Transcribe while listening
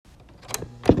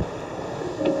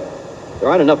There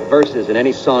aren't enough verses in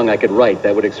any song I could write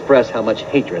that would express how much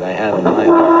hatred I have in my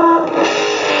heart.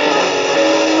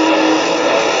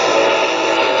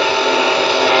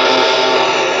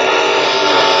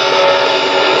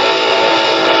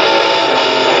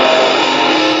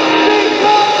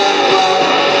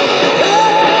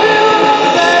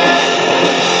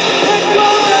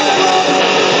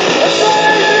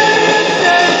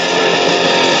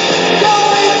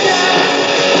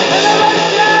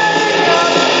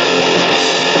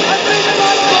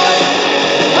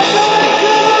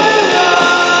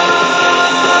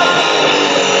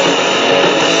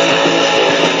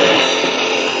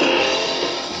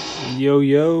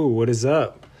 Yo, what is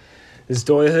up? This is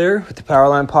Doyle here with the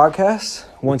Powerline Podcast.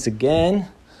 Once again,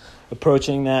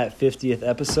 approaching that 50th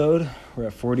episode. We're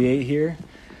at 48 here.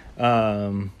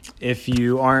 If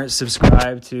you aren't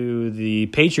subscribed to the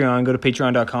Patreon, go to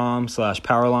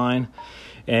patreon.com/powerline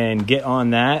and get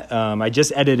on that. I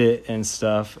just edited it and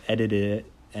stuff.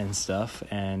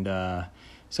 And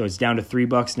so it's down to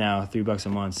 $3 now, $3 a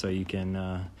month. So you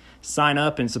can sign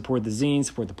up and support the zine,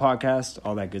 support the podcast,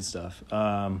 all that good stuff.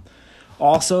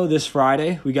 Also, this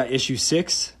Friday, we got issue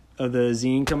 6 of the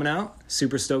zine coming out.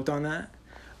 Super stoked on that.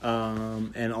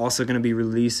 And also going to be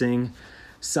releasing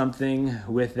something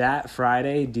with that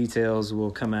Friday. Details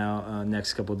will come out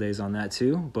next couple of days on that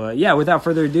too. But yeah, without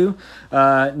further ado,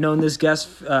 known this guest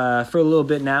for a little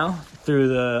bit now through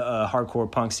the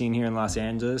hardcore punk scene here in Los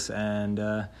Angeles.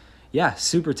 And yeah,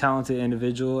 super talented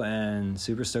individual and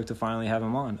super stoked to finally have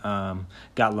him on.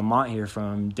 Got Lamont here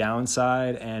from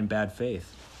Downside and Bad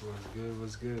Faith.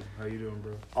 What's good? How you doing,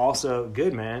 bro? Also,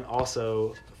 good, man.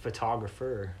 Also,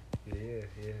 photographer. Yeah.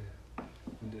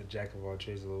 I'm the jack of all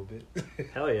trades a little bit.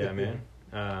 Hell yeah, man.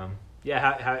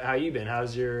 Yeah, how you been?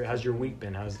 How's your week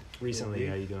been? How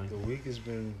you doing? The week has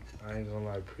been, I ain't gonna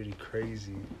lie, pretty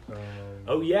crazy.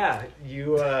 Oh yeah,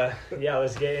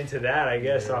 let's get into that. I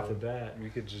guess off the bat. We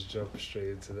could just jump straight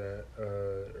into that.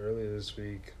 Earlier this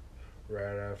week,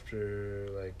 right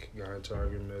after got into an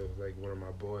argument with one of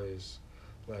my boys.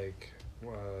 The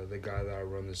guy that I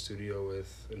run the studio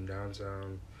with in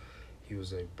downtown, he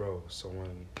was like, bro,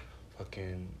 someone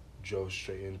fucking drove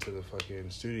straight into the fucking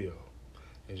studio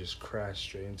and just crashed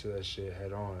straight into that shit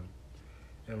head on.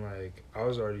 And I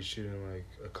was already shooting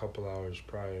a couple hours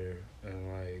prior,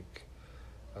 and I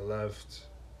left,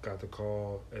 got the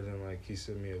call, and then he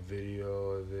sent me a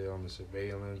video of it on the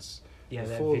surveillance. Yeah,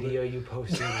 that video you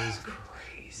posted was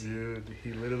crazy. Dude,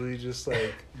 he literally just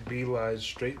beeline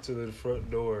straight to the front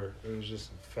door. It was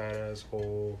just a fat ass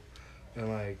hole, and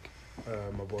my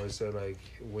boy said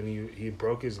when he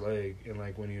broke his leg, and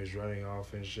when he was running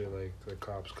off and shit, the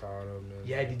cops caught him. And,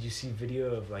 yeah, did you see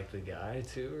video of the guy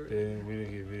too? We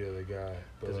didn't get video of the guy,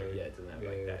 but it doesn't have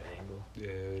that angle. Yeah,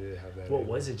 it didn't have that. What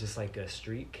angle. was it? Just a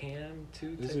street cam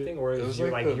too type thing, or it was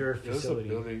your facility?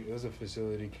 It was a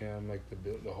facility cam,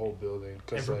 the whole building.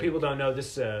 And for people who don't know,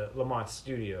 this is Lamont's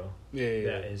studio.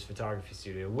 Yeah. His photography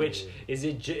studio. Which is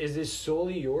is this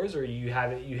solely yours, or you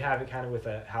have it kind of with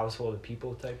a household of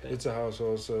people type thing? It's a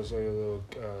household, so it's a little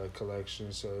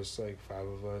collection. So it's 5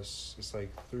 of us. It's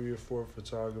 3 or 4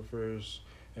 photographers,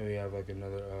 and we have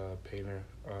another painter,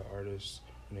 artist.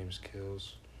 Her name's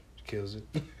Kills it.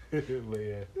 But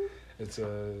yeah, it's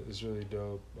really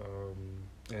dope,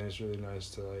 and it's really nice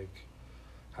to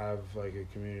have a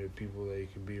community of people that you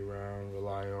can be around,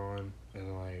 rely on,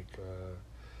 and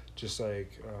just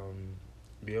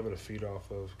be able to feed off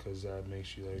of, because that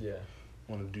makes you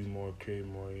want to do more, create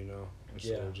more,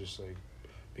 instead of just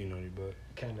being on your butt.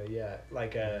 Kind of, yeah.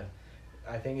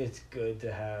 I think it's good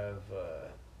to have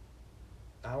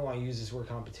I don't want to use this word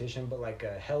competition, but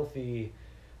a healthy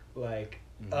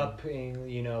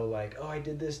upping, oh, I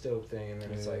did this dope thing, and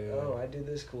then it's oh, I did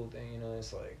this cool thing,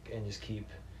 it's and just keep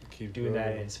doing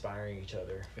that and inspiring each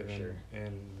other for sure.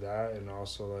 And that, and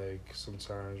also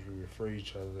sometimes we refer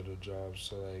each other to jobs,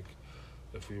 so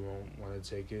if we won't want to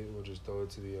take it, we'll just throw it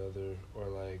to the other, or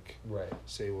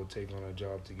say we'll take on a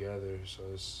job together. So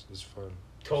it's fun.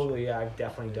 Totally, yeah. I've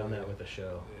definitely done that with a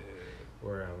show,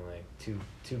 where I'm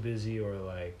too busy, or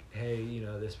hey,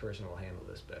 this person will handle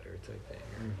this better type thing.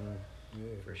 Mm-hmm.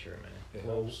 Yeah, for sure, man. It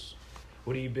helps.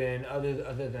 What have you been other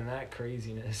than that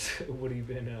craziness? What have you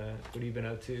been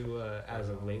up to as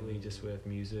of lately, just with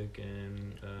music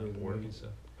and work and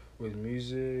stuff? With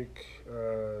music, a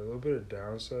little bit of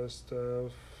Downside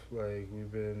stuff.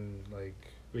 We've been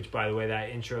Which, by the way, that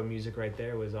intro music right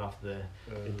there was off the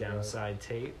Downside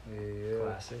tape. Yeah.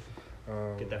 Classic.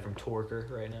 Get that from Torker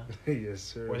right now. Yes,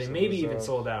 sir. Or they maybe even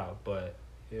sold out, but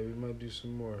yeah, we might do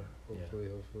some more. Hopefully.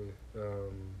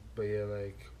 But yeah,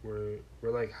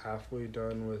 we're halfway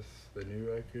done with the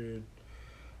new record.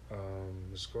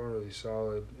 It's going really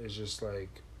solid. It's just like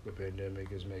the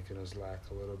pandemic is making us lack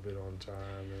a little bit on time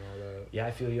and all that. Yeah,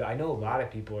 I feel you. I know a lot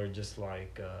of people are just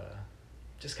like,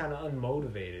 just kind of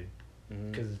unmotivated.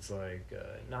 Because it's like,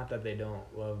 not that they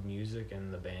don't love music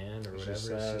and the band or whatever. It's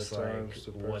just like,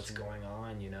 what's going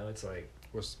on, you know? It's like...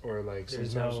 What's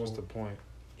sometimes what's the point?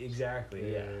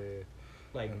 Exactly, yeah.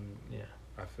 Like, and yeah.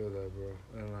 I feel that, bro.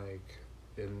 And like,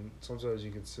 and sometimes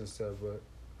you can sense that, but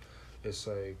it's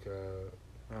like,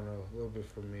 I don't know, a little bit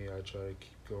for me, I try to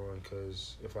keep going,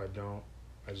 because if I don't,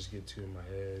 I just get too in my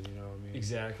head, you know what I mean?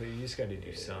 Exactly, you just got to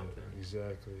do something.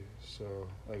 Exactly. So,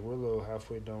 like, we're a little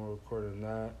halfway done with recording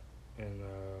that, and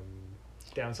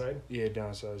Downside? Yeah,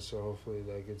 Downside. So hopefully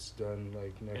that gets done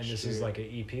like next year. And this is like an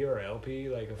EP or LP,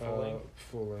 like a full length?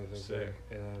 Full length, I think.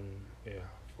 And then,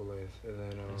 full length. And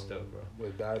then That's dope, bro.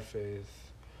 with Bad Faith,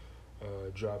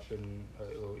 dropping a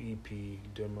little EP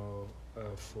demo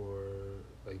for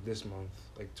like this month,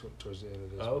 like towards the end of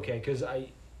this month. Okay, because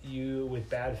you with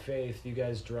Bad Faith, you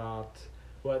guys dropped...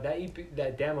 Well, that EP,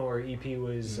 that demo or EP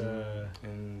was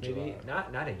in maybe July.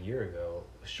 not a year ago,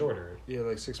 shorter. Yeah,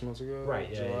 like 6 months ago. Right.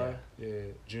 Yeah. July. Yeah.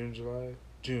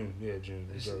 June. Yeah, June.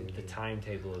 The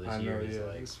timetable of this year is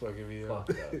like it's fucking me fucked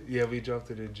up. Yeah, we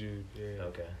dropped it in June. Yeah.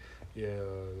 Okay. Yeah,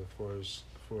 the forest.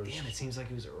 Damn, it seems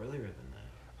like it was earlier than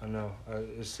that. I know.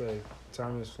 It's like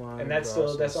time is flying. And that's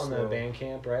on the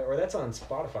Bandcamp, right? Or that's on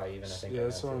Spotify even, I think. Yeah,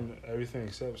 it's on everything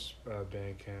except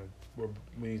Bandcamp.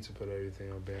 We need to put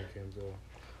everything on Bandcamp though.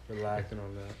 We're lacking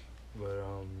on that. But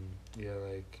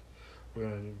like we're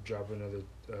gonna drop another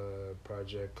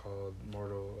project called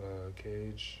Mortal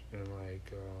Cage, and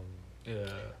like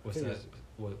what's that?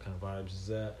 What kind of vibes is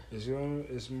that?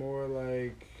 It's more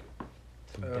like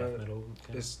some death metal.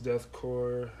 It's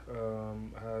deathcore.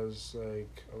 Has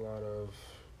like a lot of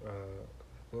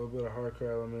a little bit of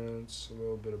hardcore elements, a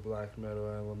little bit of black metal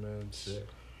elements. Sick.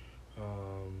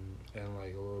 And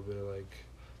like a little bit of like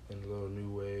a little new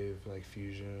wave like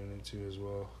fusion in it too as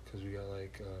well, because we got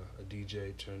like a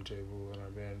DJ turntable in our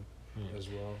band as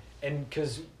well. And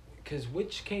cause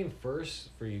which came first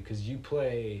for you? Cause you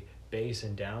play bass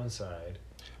and Downside.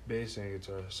 Bass and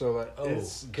guitar. So like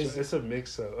it's a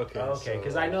mix of okay. Okay,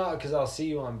 because I know because I'll see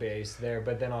you on bass there,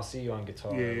 but then I'll see you on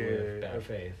guitar with Bad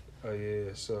Faith. Oh yeah.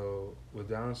 So with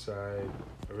Downside,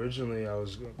 originally I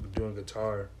was doing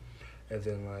guitar. And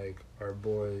then, like, our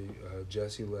boy,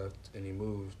 Jesse left and he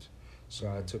moved. So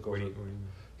I took over.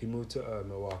 He moved to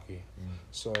Milwaukee.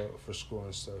 So for school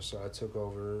and stuff. So I took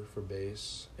over for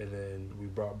bass. And then we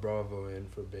brought Bravo in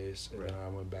for bass. And then I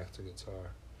went back to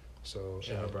guitar. So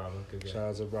shout out Bravo. Good guy. Shout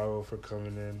out to Bravo for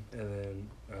coming in. And then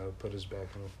put us back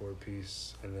in a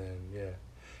 4-piece. And then,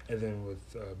 And then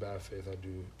with Bad Faith, I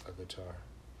do a guitar.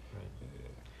 Right. Yeah.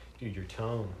 Dude, your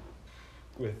tone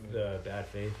with Bad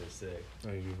Faith is sick.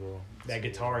 Thank you, bro. That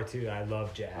guitar too, I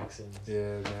love Jackson's.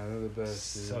 Yeah, man, they're the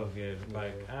best. Dude. So good.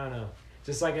 Like I don't know,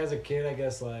 just like as a kid, I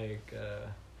guess like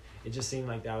it just seemed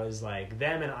like that was like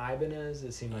them and Ibanez.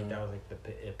 It seemed like that was like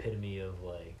the epitome of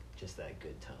like just that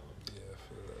good tone. Yeah, I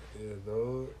feel that. Yeah,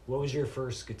 though. What was your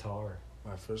first guitar?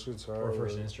 My first guitar. Or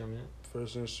first instrument?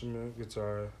 First instrument,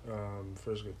 guitar.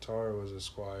 First guitar was a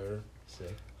Squire.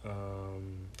 Sick. I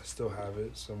still have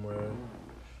it somewhere.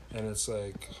 And it's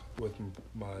like with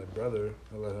my brother,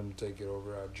 I let him take it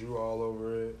over. I drew all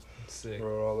over it. Sick.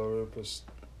 Wrote all over it. Put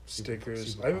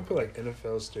stickers. I even put like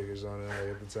NFL stickers on it. Like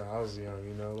at the time, I was young,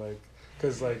 you know, like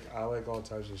because like I like all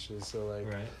types of shit. So like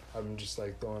I'm just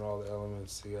like throwing all the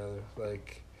elements together.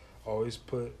 Like always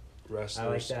put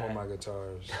wrestlers on my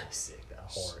guitars. Sick.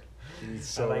 That's hard.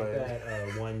 So, I like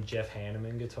that one Jeff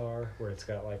Hanneman guitar where it's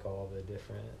got like all the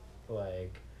different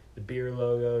like. The beer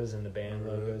logos and the band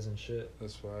logos and shit.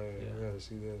 That's fire. Yeah. I gotta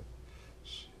see that.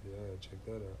 Yeah, check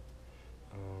that out.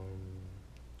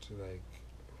 So like,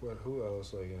 who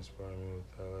else like inspired me with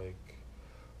that? Like,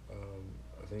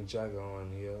 I think Jack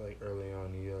Owen. He had like early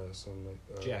on. He some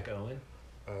like. Jack Owen.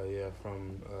 Yeah,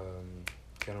 from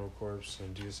Cannibal Corpse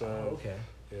and G-Side. Oh, okay.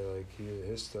 Yeah, like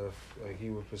his stuff. Like he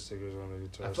would put stickers on the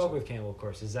guitar. I fuck with Cannibal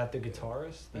Corpse. Is that the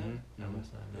guitarist then? Mm-hmm. No, that's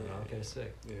not. No, yeah. Okay,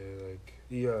 sick. Yeah, like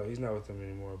he's not with them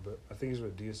anymore, but I think he's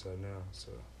with D-Side now.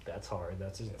 So that's hard.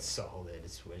 That's a solid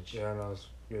switch. Yeah, I know. It's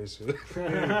very sweet.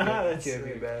 Can't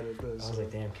be bad at this. I was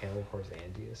like, damn, Cannibal Corpse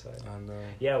and D-Side. I know.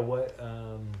 Yeah.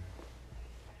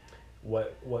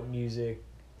 What music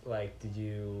like did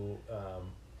you?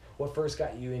 What first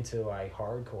got you into like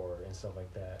hardcore and stuff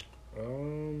like that?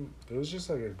 It was just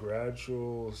like a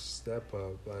gradual step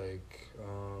up. Like,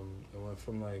 it went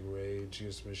from like Rage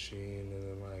Against the Machine, and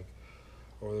then like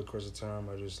over the course of time,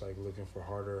 I just like looking for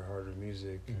harder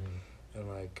music, and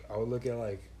like I would look at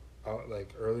like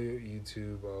like early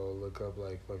YouTube, I'll look up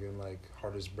like fucking like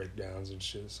hardest breakdowns and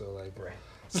shit. So like,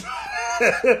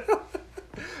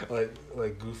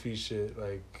 like goofy shit.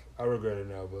 Like I regret it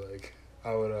now, but like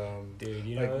I would Dude,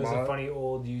 you like know, there's a funny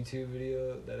old YouTube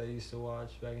video that I used to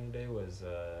watch back in the day was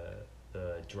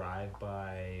the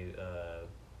drive-by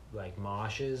like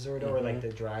moshes or whatever, like the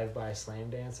drive-by slam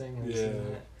dancing. Have you seen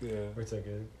that? Yeah. Where it's like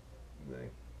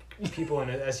people in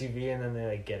an SUV and then they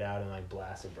like get out and like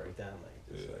blast a breakdown, like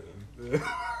just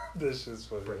this shit's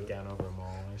funny. Breakdown over a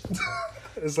mall or something.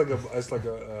 It's like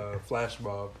a flash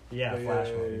mob. Yeah, flash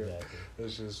mob, exactly.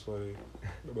 It's just funny,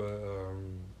 but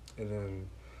and then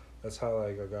that's how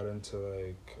like I got into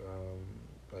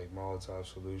like Molotov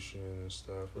Solution and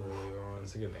stuff early on.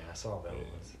 That's a good band. I saw that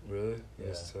once. Really? Yeah.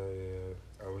 Yes,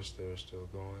 I wish they were still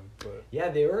going, but yeah,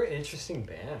 they were an interesting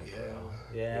band. Yeah. Bro.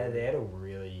 Yeah, they had a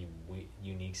really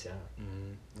unique sound.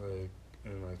 Mm-hmm. Like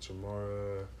and like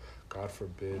Tamara, God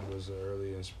Forbid was an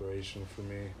early inspiration for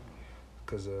me,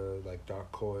 cause like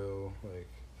Doc Coyle, like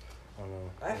I don't know.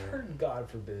 I've heard God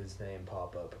Forbid's name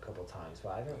pop up a couple times,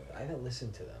 but I haven't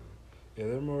listened to them. Yeah,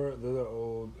 they're the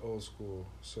old school.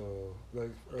 So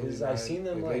like because I've seen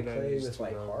them like play 90s, with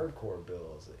like hardcore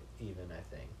bills, even I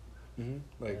think. Mm-hmm.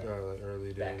 Like early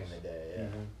days. Back in the day, yeah.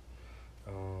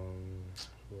 Mm-hmm.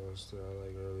 What else did I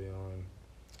like early on?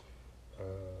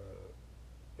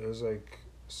 It was like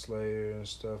Slayer and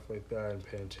stuff like that, and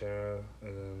Pantera,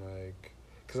 and then like,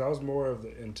 cause I was more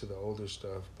into the older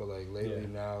stuff, but like lately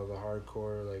now the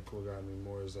hardcore, like what got me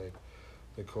more is like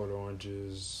the Code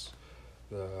Oranges,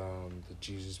 the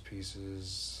Jesus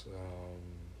Pieces.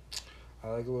 I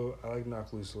like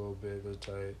Knock Loose a little bit. They're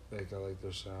tight. Like I like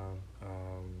their sound.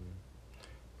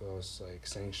 What else? Like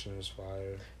Sanction is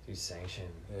fire. Dude,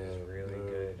 Sanction is really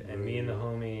good. And really me and the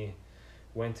homie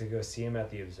went to go see him at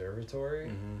the Observatory.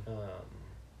 Mm-hmm.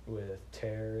 With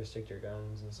Terror, Stick to Your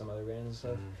Guns, and some other bands and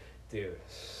stuff. Dude,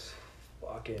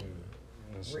 fucking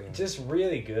just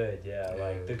really good. Yeah,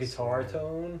 like the guitar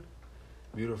tone.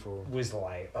 Beautiful. Was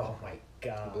like, oh my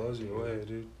god. It blows you away,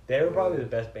 dude. They were probably the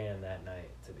best band that night,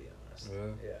 to be honest.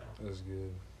 Yeah. Yeah. That's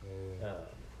good.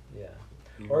 Yeah.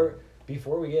 Or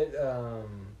before we get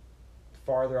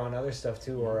farther on other stuff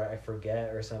too, or I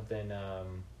forget or something.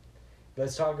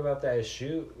 Let's talk about that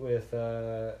shoot with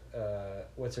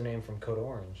what's her name from Code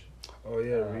Orange. Oh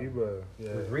yeah, Reba.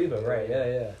 Yeah. With Reba, right?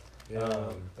 Yeah.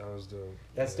 That was dope.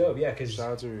 That's dope. Yeah, cause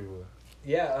shout out to Reba.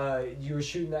 Yeah, you were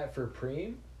shooting that for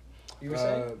Preem. You were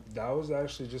saying that was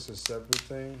actually just a separate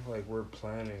thing. Like we're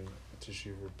planning to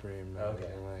shoot for Preem. Okay.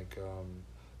 And like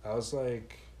I was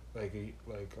like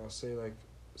I'll say like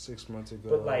 6 months ago.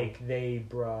 But like they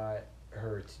brought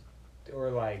her,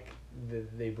 or like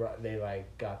they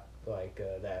got like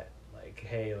that, like,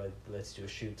 hey, let's do a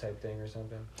shoot type thing or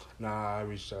something. Nah, I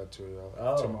reached out to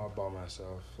her by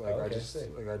myself. Like I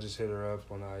just hit her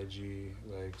up on IG,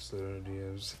 like slid in her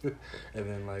DMs, and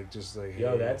then like just like, hey,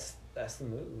 yo, that's the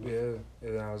move. Yeah,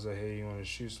 and then I was like, hey, you want to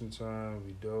shoot sometime? It'd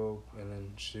be dope. And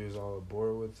then she was all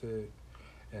aboard with it,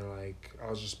 and like I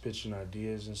was just pitching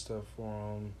ideas and stuff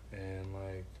for them, and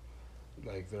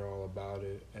like they're all about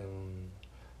it, and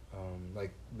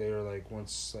like they were like,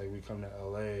 once like we come to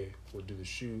LA, we'll do the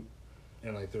shoot,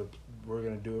 and like we're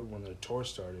gonna do it when the tour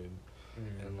started,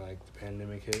 and like the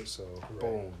pandemic hit, so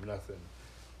boom, nothing.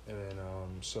 And then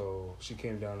so she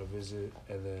came down to visit,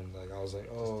 and then like I was like,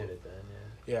 oh, just did it then,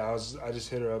 yeah. I just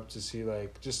hit her up to see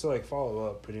just to follow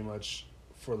up pretty much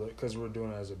because we're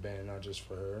doing it as a band, not just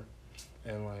for her,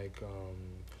 and like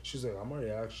she's like, I'm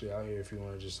already actually out here if you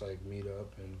want to just like meet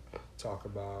up and talk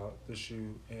about the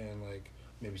shoot and like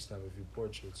maybe snap a few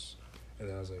portraits. And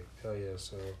then I was like, hell yeah.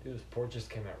 So dude, those portraits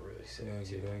came out really sick.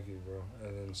 Thank you, bro.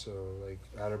 And then so like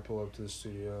I had her pull up to the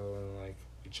studio, and like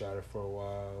we chatted for a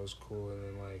while. It was cool. And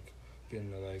then like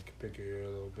getting to like pick her ear a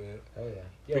little bit. Oh yeah.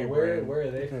 Yeah, where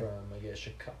are they from? I guess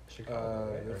Chicago.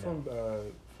 Right? They're from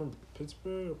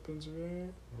Pittsburgh or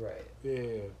Pennsylvania. Right.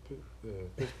 Yeah,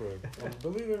 Pittsburgh. I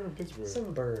believe they're from Pittsburgh.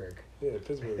 Some burg. Yeah,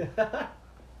 Pittsburgh. Hell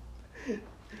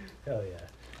yeah.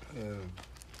 Yeah.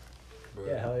 But,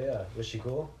 yeah, hell yeah. Was she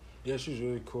cool? Yeah, she's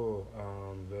really cool.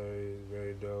 Very,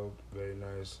 very dope. Very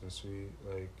nice and sweet.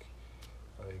 Like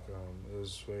it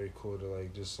was very cool to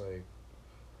like just like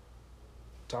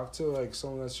talk to like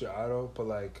someone that's your idol, but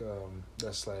like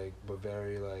that's like, but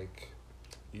very like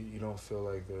you don't feel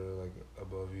like they're like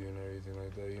above you and everything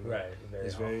like that. You know? Right.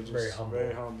 It's very humble.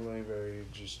 Very humbling. Very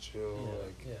just chill.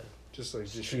 Just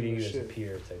treating you as a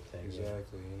peer type thing.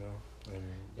 Exactly. You know. And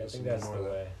I think that's the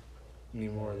way.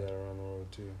 Need more of that around the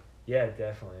world too. Yeah,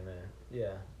 definitely, man.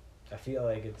 Yeah. I feel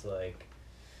like it's like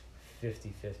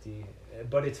 50-50.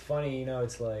 But it's funny, you know,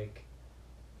 it's like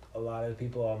a lot of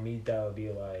people I'll meet that would be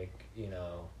like, you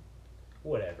know,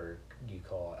 whatever you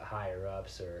call it, higher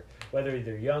ups, or whether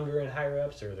they're younger and higher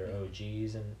ups or they're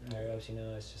OGs and higher ups, you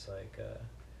know, it's just like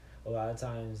a lot of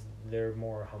times they're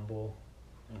more humble,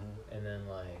 and then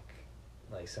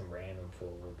like some random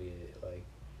fool will be like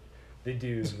the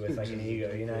dude with like an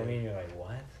ego, you know what I mean? You're like,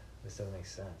 what? This doesn't make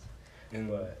sense.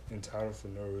 But entitled for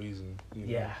no reason. You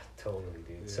know? Yeah, totally,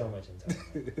 dude. So much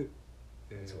entitlement.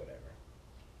 It's whatever.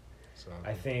 So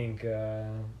I think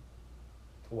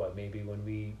maybe when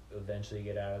we eventually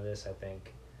get out of this, I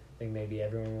think maybe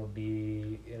everyone will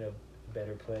be in a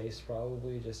better place,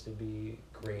 probably, just to be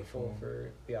grateful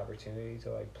for the opportunity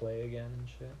to like play again and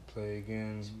shit. Play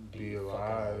again, be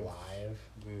alive.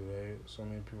 Dude, right? So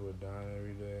many people are dying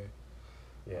every day.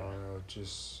 Yeah. I don't know,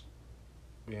 just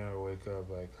being able to wake up,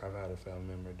 like, I've had a family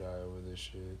member die over this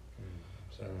shit.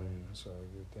 So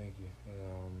good, thank you.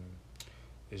 And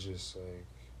it's just like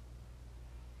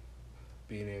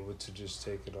being able to just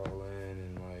take it all in,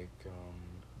 and like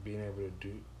being able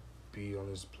to be on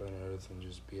this planet Earth and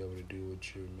just be able to do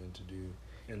what you're meant to do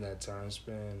in that time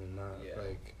span and not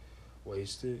like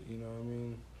waste it, you know what I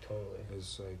mean? Totally.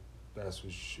 It's like that's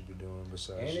what you should be doing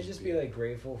besides. And just be like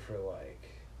grateful for like,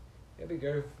 be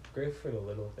grateful for the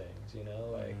little things, you know,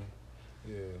 like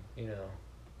you know,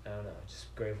 I don't know,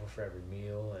 just grateful for every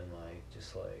meal, and like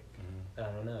just like I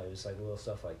don't know, just like little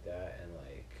stuff like that, and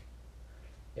like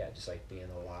just like being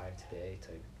alive today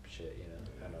type shit, you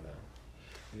know. I don't know.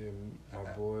 Yeah,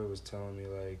 my boy was telling me,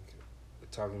 like,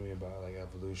 talking to me about like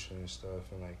evolution and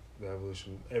stuff, and like the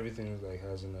evolution, everything like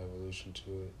has an evolution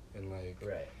to it, and like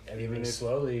everything's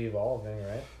slowly evolving,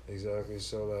 right? Exactly.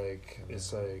 So like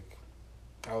it's like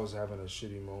I was having a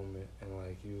shitty moment, and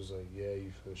like he was like, yeah,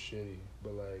 you feel shitty,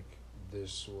 but like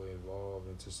this will evolve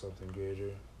into something greater.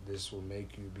 This will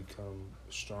make you become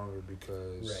stronger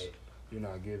because you're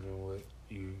not giving what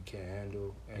you can't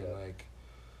handle, and like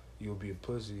you'll be a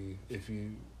pussy if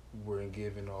you weren't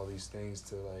given all these things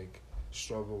to like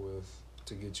struggle with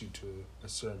to get you to a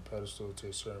certain pedestal, to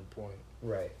a certain point.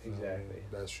 Right, exactly.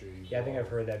 That's true. Yeah, I think I've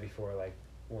heard that before. Like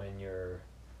when you're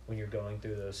going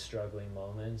through those struggling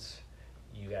moments,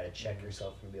 you got to check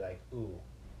yourself and be like, ooh,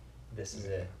 this is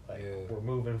it. Like we're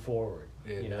moving forward.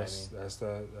 Yeah, you know that's what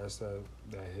I mean? That's that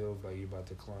hill like you about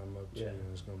to climb up to, and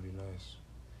it's gonna be nice.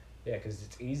 Yeah, because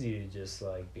it's easy to just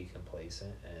like be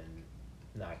complacent and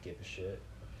not give a shit,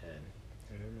 and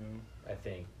I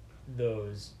think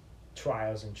those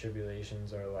trials and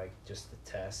tribulations are like just the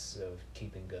tests of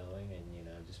keeping going and, you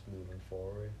know, just moving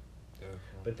forward. Definitely.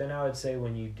 But then I would say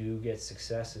when you do get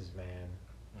successes, man,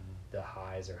 the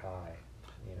highs are high,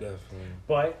 you know? Definitely.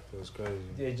 But feels crazy.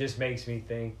 It just makes me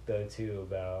think though too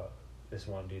about this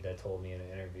one dude that told me in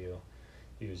an interview.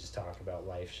 He was just talking about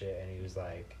life shit, and he was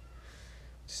like,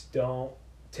 just don't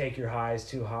take your highs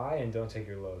too high and don't take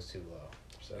your lows too low.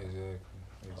 So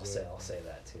Exactly. I'll say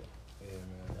that too. Yeah,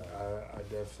 man. I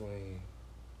definitely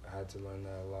had to learn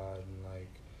that a lot, and like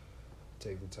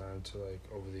take the time to like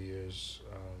over the years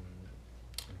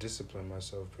discipline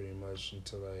myself pretty much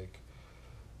into like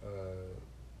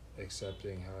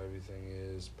accepting how everything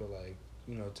is, but like,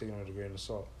 you know, taking it with a grain of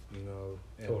salt, you know.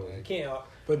 And totally. Like, you can't.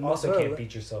 But also can't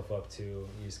beat yourself up too.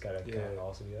 You just gotta kind of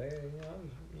also be like, hey,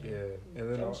 you know, and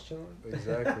then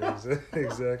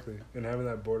exactly, and having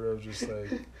that border of just like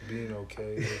being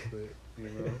okay with it, you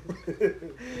know.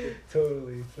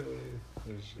 Totally.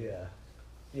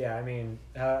 Yeah. I mean,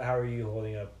 how are you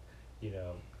holding up? You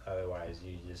know, otherwise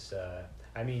you just.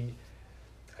 I mean,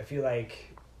 I feel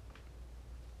like.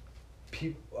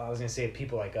 I was gonna say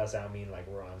people like us. I don't mean like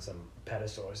we're on some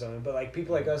pedestal or something, but like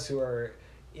people like us who are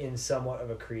in somewhat of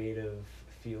a creative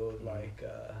field, like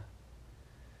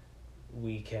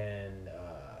we can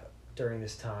during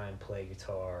this time play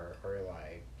guitar, or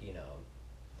like, you know,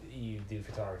 you do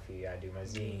photography, I do my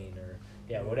zine, or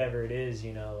whatever it is,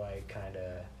 you know, like kind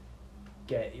of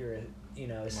get your, you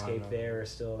know, escape there or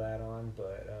still that on.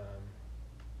 But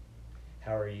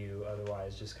how are you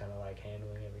otherwise just kind of like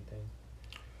handling everything?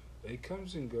 It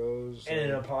comes and goes, and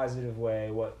in a positive way.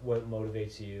 What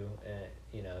motivates you,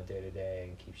 you know, day to day,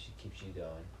 and keeps you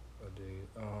going?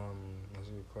 That's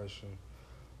a good question.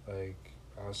 Like,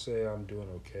 I'll say I'm doing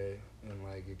okay, and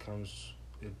like it comes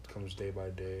day by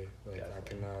day. Like definitely. I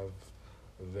can have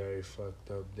a very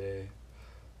fucked up day,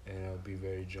 and I'll be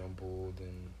very jumbled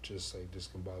and just like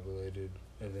discombobulated,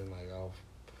 and then like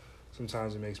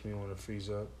sometimes it makes me want to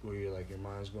freeze up, where you're like your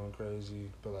mind's going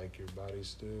crazy, but like your body's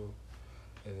still.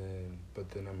 But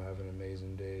then I'm having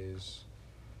amazing days,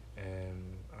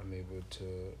 and I'm able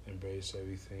to embrace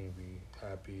everything, be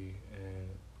happy, and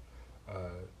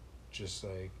just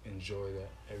like enjoy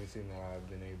everything that I've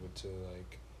been able to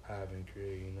like have and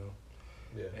create, you know?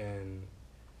 Yeah. And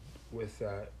with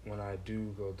that, when I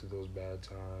do go through those bad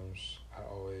times, I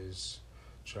always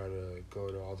try to go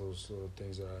to all those little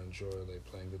things that I enjoy, like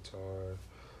playing guitar.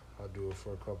 I'll do it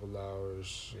for a couple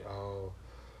hours. Yeah. I'll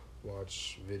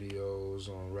watch videos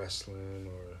on wrestling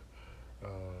or,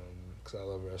 cause I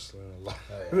love wrestling a lot.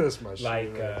 Oh, yeah. That's my shit.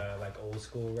 Like old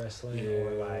school wrestling, Yeah.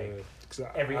 or like 'Cause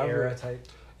every era type.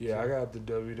 Yeah, I got the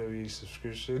WWE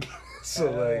subscription, so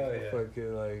like yeah.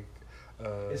 fucking like.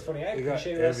 It's funny. I it got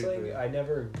appreciate wrestling. everything.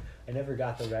 I never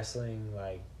got the wrestling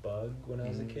like bug when I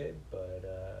was a kid, but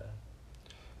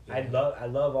Yeah. I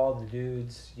love all the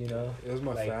dudes. You know, It was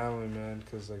my like, family, man,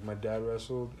 because like my dad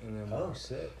wrestled, and then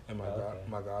sick. and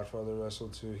my godfather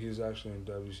wrestled too. He was actually in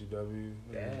WCW.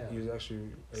 Damn. He was actually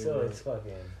So it's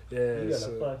fucking. yeah. You got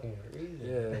So, a fucking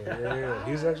reason. yeah.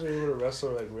 He was actually able to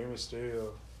wrestle like Rey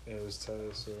Mysterio. And it was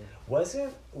tight. So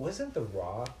wasn't The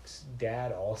Rock's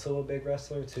dad also a big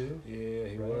wrestler too? yeah,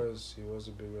 he Right? was. He was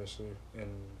a big wrestler, and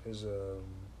his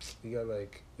he got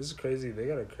like, this is crazy. They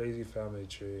got a crazy family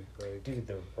tree. Like, Dude,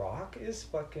 The Rock is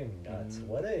fucking nuts.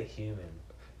 What a human.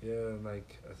 yeah, and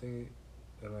like I think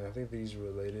he's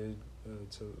related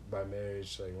to by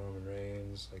marriage, like Roman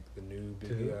Reigns, like the new To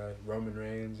big who? guy. Roman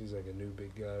Reigns, he's like a new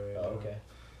big guy right now. Oh, okay.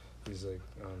 He's like,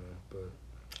 I don't know, but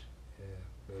yeah.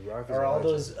 The Rock is Are a all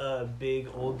legend. those big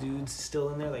old dudes still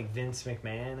in there, like Vince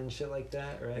McMahon and shit like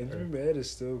that, right? Vince Or- McMahon is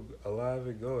still alive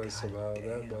and going somehow.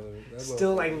 damn. That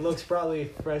Still like looks probably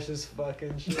fresh as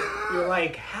fucking shit. You're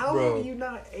like, how Bro, have you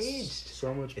not aged?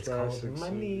 So much It's plastic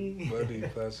called money. Money,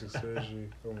 plastic surgery.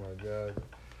 Oh my god.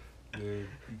 Dude,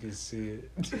 you can see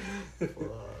it.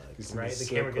 You see Right, the silk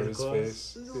camera on gets his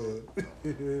close. face.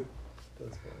 Yeah.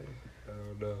 That's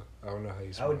funny. I don't know how he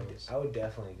I smells. would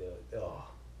definitely go. Oh,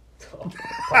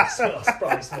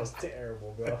 probably smells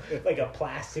terrible, bro. Like a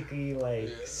plasticky, like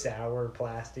sour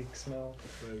plastic smell.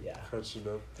 Like, Yeah. crunching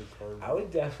up the carbon. I would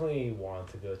definitely want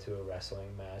to go to a wrestling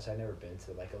match. I've never been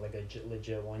to like a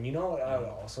legit one. You know what I would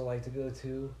also like to go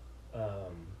to?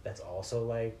 That's also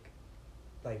like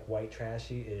white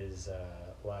trashy is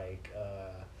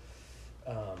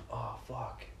oh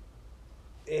fuck,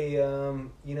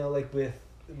 like with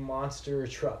monster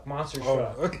truck.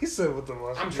 Oh, he said with the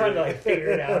monster. I'm trying to like figure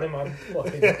it out in my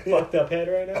fucking fucked up head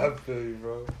right now. I feel you,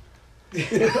 bro.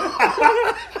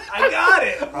 I got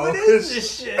it. What is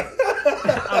this shit?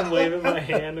 I'm waving my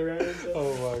hand around.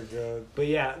 Oh my god. But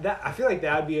yeah, I feel like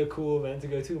that would be a cool event to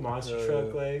go to. Monster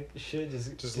truck, like shit,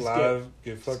 just live,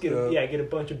 get fucked up. Yeah, get a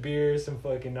bunch of beers, some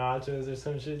fucking nachos or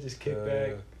some shit. Just kick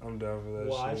back. I'm down for that.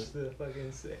 Watch shit. the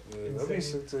fucking sick. Yeah, that'd be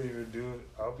sick to even do it.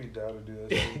 I'll be down to do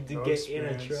that shit. To No get in a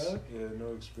experience. truck? Yeah,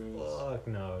 no experience. Fuck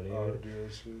no, dude. I'll do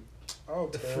that shit. I'll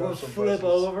tear up some Flip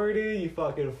buses. over, dude. You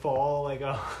fucking fall like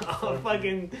a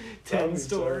fucking 10 Tommy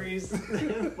stories.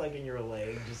 Like in your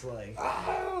leg, just like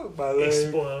Ah, my leg.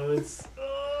 explodes.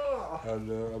 I don't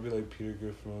know. I'll be like Peter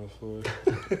Griffin on the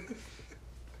floor.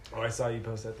 Oh, I saw you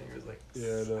post that thing. It was like,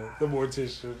 Yeah, no. The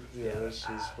mortician. Yeah, that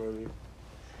shit's funny.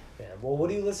 yeah. Well, what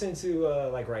are you listening to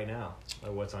like right now?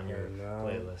 Or what's on your Right now?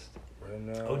 playlist? Right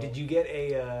now. Oh, did you get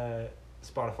a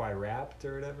Spotify Wrapped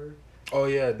or whatever? Oh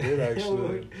yeah, I did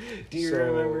actually. Do you So,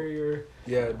 remember your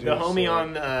Yeah, dude. the homie so-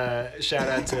 on shout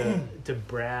out to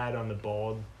Brad on the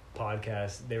Bald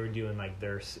podcast? They were doing like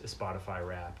their Spotify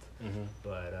Wrapped. Mhm.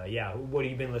 But yeah, what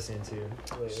have you been listening to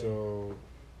lately? So,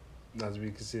 not to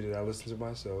be conceited, I listen to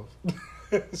myself.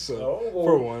 So, Oh, well,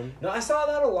 for one, no, I saw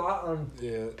that a lot on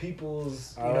yeah.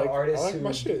 people's I artists like who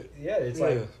my shit. Yeah, it's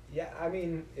Yeah. like I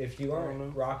mean, if you I don't aren't know.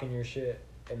 rocking your shit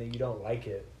and then you don't like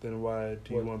it, Then why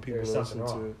do you Well, want people there's to listen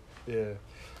something to wrong. it?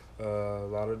 Yeah. A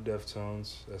lot of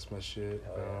Deftones. That's my shit.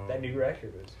 hell yeah. That new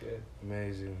record was good.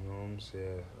 Amazing Homes. Yeah.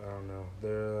 I don't know.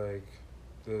 They're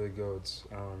the goats.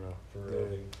 I don't know. For They're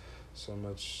real. so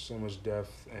much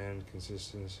depth and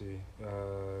consistency.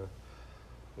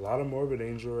 A lot of Morbid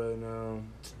Angel right now.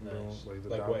 You know, Nice. like the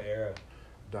Like what era?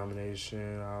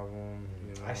 Domination album.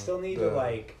 You know, I still need to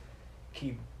like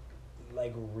keep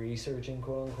like researching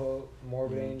quote unquote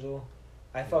Morbid Mhm. Angel.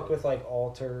 I fuck with like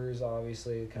Altars,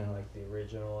 obviously, kind of Mhm. like the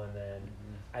original, and then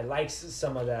I like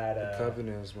some of that. The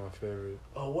Covenant is my favorite.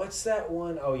 Oh, what's that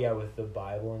one? Oh yeah, with the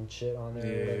Bible and shit on there. or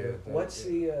Yeah, whatever. that- What's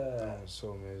That one's so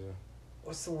amazing.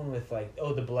 what's the one with like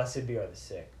the Blessed Be Are the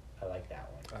Sick? I like that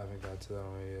one. I haven't got to that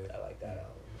one yet. I like that album.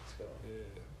 Let's go.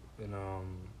 Yeah.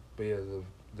 And but yeah,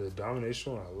 the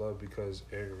Domination one I love because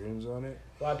Eric Rune's on it.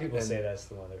 A lot of people And- say that's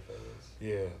the one of their favorites.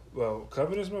 Yeah. Well,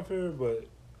 Covenant's my favorite, but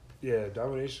yeah,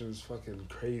 Domination is fucking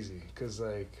crazy because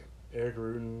like Eric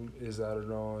Rudin is out of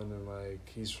knowing, and like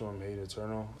he's from Hate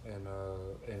Eternal,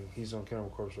 and he's on Cannibal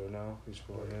Corpse right now. He's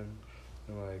filling in,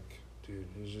 and like, dude,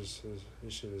 it's just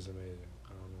his shit is amazing. I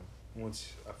don't know.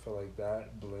 once I felt like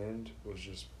that blend was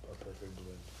just a perfect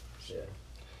blend. So, Yeah.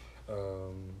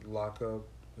 Lock Up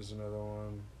is another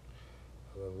one.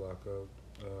 I love Lock Up.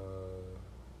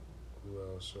 Who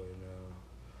else right now?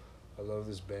 I love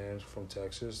this band from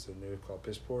Texas. They're new, called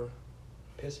Piss Poor.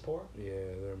 Piss Poor? Yeah,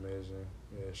 they're amazing.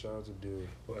 Yeah, shout out to Dude.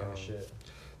 What kind of shit?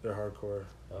 They're hardcore.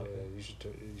 Okay. Yeah, you should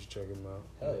check them out.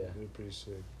 Hell yeah. They're pretty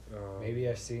sick. Maybe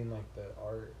I've seen like the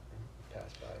art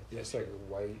pass by. Yeah, it's like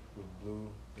white with blue.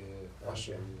 Yeah, I'll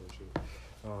show you that shit.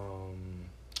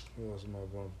 Who else am I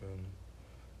bumping?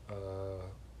 A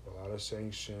lot of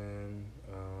Sanction,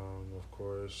 of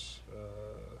course.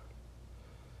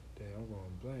 Damn, I'm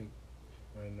going blank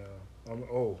right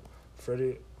now.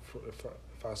 Freddie.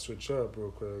 If I switch up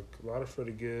real quick, a lot of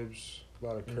Freddie Gibbs, a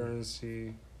lot of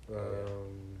Currency.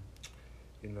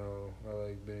 You know, I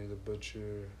like Benny the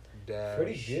Butcher, Dash.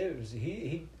 Freddie Gibbs,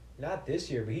 he not this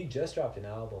year, but he just dropped an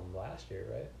album last year,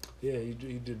 right? Yeah, he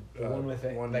did. The one with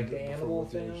like the animal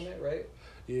thing on it, right?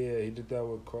 Yeah, he did that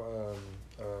with. Oh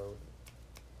my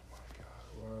God,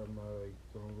 why am I like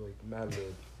going like Mad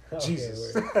Lib?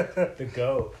 Jesus. The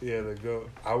GOAT. Yeah, the GOAT.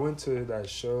 I went to that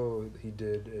show he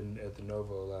did at the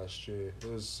Novo last year. It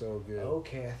was so good.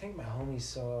 Okay, I think my homie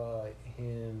saw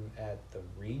him at the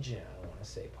Regent, I want to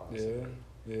say possibly.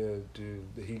 Yeah, dude.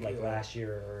 He like last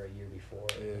year or a year before.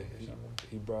 Yeah,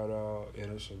 he brought out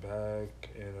Anderson .Paak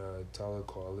and Tyler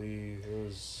Kweli. It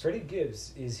was Freddie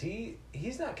Gibbs.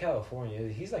 He's not California.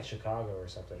 He's like Chicago or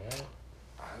something, right?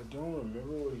 I don't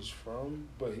remember where he's from,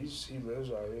 but he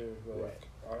lives out here. Like, right.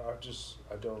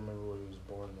 I don't remember where he was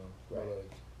born though. Right.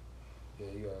 But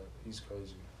like, yeah, he's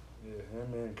crazy. Yeah,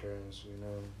 him and Currency, you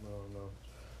know, I don't know,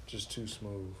 just too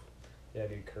smooth. Yeah,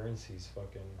 dude, Currency's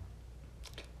fucking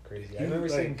crazy. I remember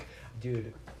seeing,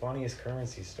 dude, funniest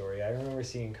Currency story. I remember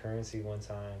seeing Currency one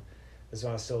time. This is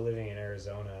when I was still living in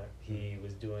Arizona. He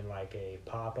was doing like a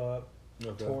pop-up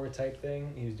tour type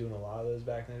thing. He was doing a lot of those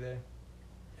back in the day.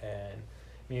 And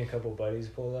me and a couple buddies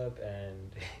pulled up,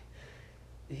 and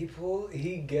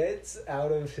he gets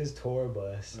out of his tour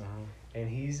bus, and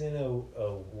he's in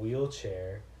a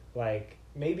wheelchair. Like,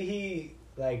 maybe he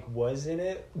like was in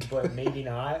it, but maybe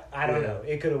not. I don't know.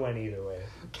 It could have went either way,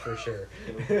 for sure.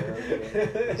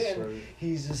 And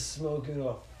he's just smoking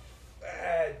a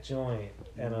fat joint,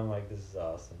 and I'm like, this is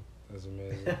awesome. That's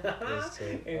amazing. That's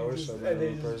tight. I wish I met him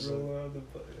in person.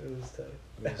 It was tight.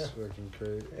 That's fucking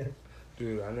crazy.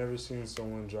 Dude, I never seen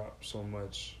someone drop so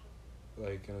much,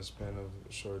 like, in a span of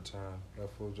a short time.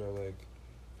 That fool dropped, like,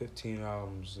 15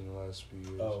 albums in the last few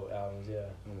years. Oh, albums,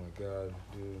 yeah. Oh, my God,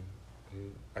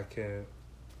 dude. I can't...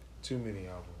 Too many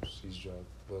albums he's dropped.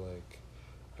 But, like,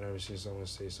 I never seen someone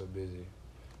stay so busy.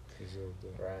 He's up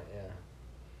there. Right, yeah.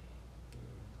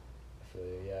 I feel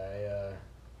you. Yeah,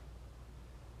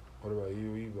 What about you?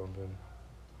 What you bumping?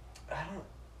 I don't...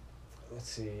 Let's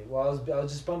see. Well, I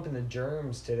was just bumping the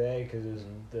Germs today because it was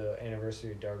the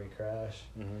anniversary of Darby Crash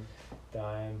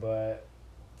dying. But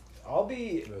I'll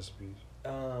be Rest in peace.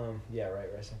 Yeah, right.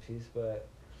 Rest in peace. But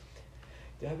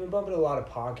I've been bumping a lot of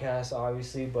podcasts,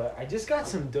 obviously. But I just got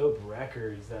some dope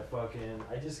records that fucking.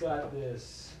 I just got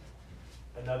this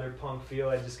another punk feel.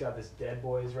 I just got this Dead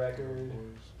Boys record.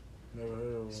 Never heard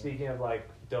of them. Speaking of like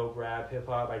dope rap hip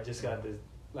hop, I just got this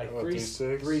like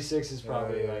 3-6 is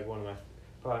probably like one of my.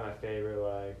 Probably my favorite,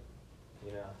 like,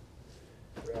 you know,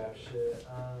 rap shit.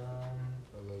 I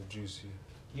love Juicy.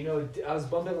 You know, I was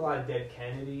bumping a lot of Dead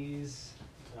Kennedys.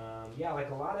 Yeah,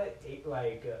 like a lot of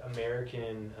like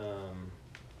American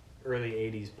early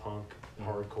 '80s punk,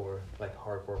 hardcore, like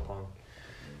hardcore punk.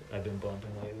 I've been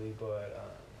bumping lately, but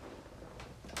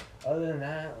other than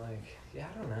that, like, yeah,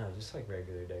 I don't know, just like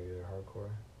regular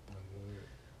hardcore.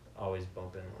 Always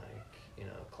bumping like, you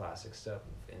know, classic stuff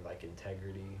and like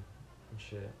Integrity. And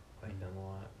shit, like them a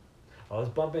lot. I was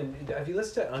bumping. Have you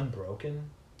listened to Unbroken?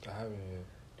 I haven't yet.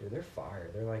 Dude, they're fire.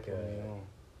 They're like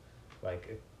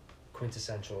a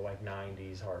quintessential like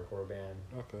 '90s hardcore band.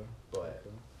 Okay. But,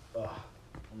 I'm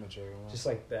gonna check them out. just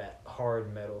like that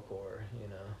hard metalcore, you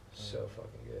know, so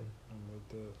fucking good. I'm with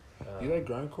that. You like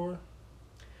grindcore?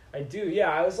 I do. Yeah,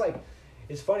 I was like,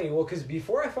 it's funny. Well, because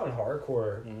before I found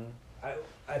hardcore,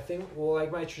 I think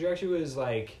like my trajectory was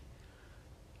like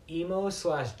emo /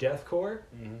 deathcore,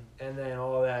 and then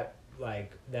all that,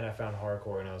 like, then I found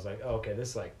hardcore and I was like, oh, okay, this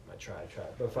is like my tribe,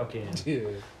 but fucking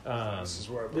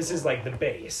this is like the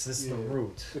base, this is the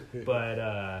root.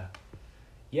 But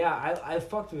yeah, I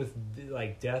fucked with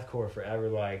like deathcore forever,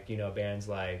 like, you know, bands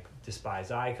like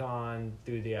Despised Icon,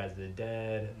 Through the Eyes of the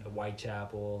Dead,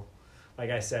 Whitechapel. Like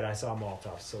I said, I saw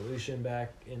Molotov Solution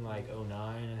back in like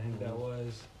 2009, I think that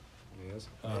was. Yeah, that's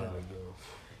a minute ago.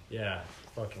 Yeah,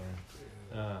 fucking.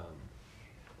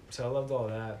 So I loved all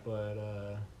that, but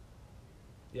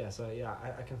yeah. So yeah,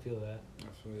 I can feel that. I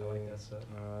feel I like that stuff.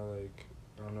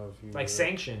 I don't know if you like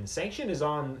Sanction. Sanction is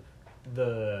on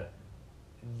the.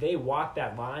 They walk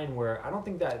that line where I don't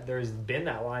think that there's been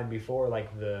that line before,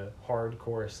 like the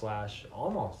hardcore /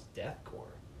 almost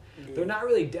deathcore. Yeah. They're not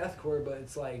really deathcore, but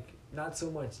it's like not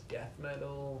so much death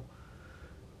metal.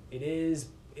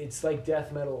 It's like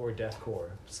death metal or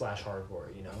deathcore /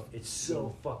 hardcore, you know? It's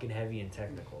so fucking heavy and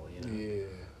technical, you know?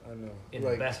 Yeah, I know. In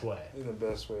the best way. In the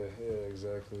best way, yeah,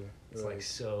 exactly. It's like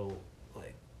so,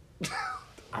 like...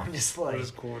 I'm just like... What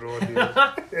is going on here?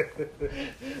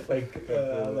 like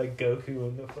Goku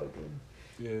and the fucking...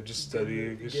 Yeah, just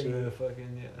studying and shit. Getting the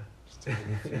fucking, yeah. Just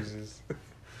taking the fuses.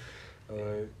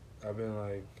 I've been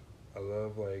like... I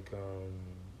love like,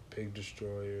 Pig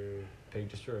Destroyer... Pig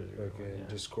Destroyers are fucking good, yeah.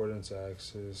 Discordance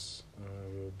Axis.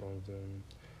 Really bumped them.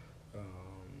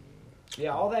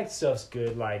 Yeah, all that stuff's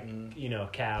good. Like you know,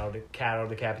 cattle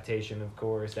decapitation, of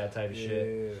course, that type of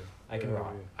shit. I can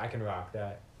rock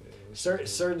that. Yeah,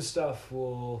 certain stuff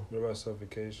will. What about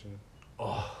Suffocation?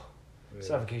 Oh, yeah.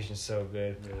 Suffocation's so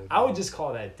good. Yeah, I would just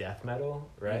call that death metal,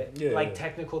 right? Yeah, like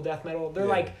technical death metal. They're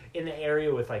like in the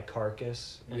area with like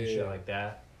Carcass and shit like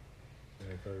that.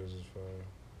 Yeah, Carcass is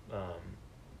fire.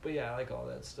 But yeah, I like all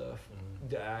that stuff.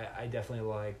 I definitely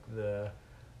like the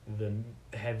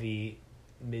heavy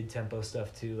mid-tempo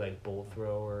stuff too, like Bolt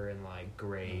Thrower and like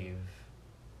Grave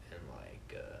and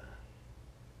like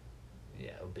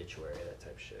Obituary, that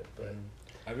type of shit. But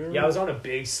I was on a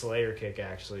big Slayer kick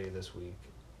actually this week.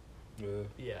 Really?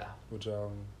 Yeah. Which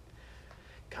album?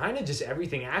 Kind of just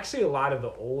everything. Actually, a lot of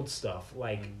the old stuff.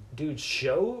 Like, dude,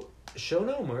 Show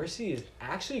No Mercy is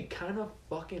actually kind of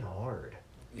fucking hard.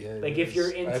 Yeah, like if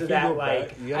you're into that,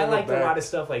 like I liked a lot of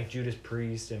stuff like Judas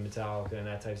Priest and Metallica and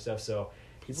that type of stuff. So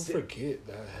people forget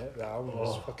that album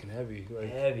was fucking heavy.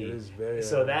 Like, heavy. It is very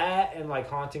so heavy. That and like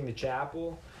Haunting the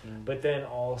Chapel, but then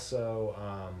also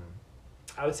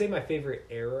I would say my favorite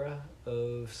era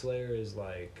of Slayer is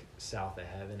like South of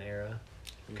Heaven era,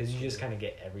 because you just kind of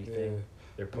get everything. Yeah.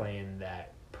 They're playing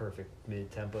that perfect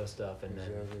mid-tempo stuff, and then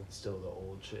still the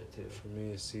old shit too. For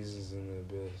me, it's Seasons in the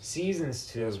Abyss. Seasons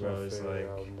too, that's bro. My It's favorite like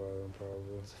album by them,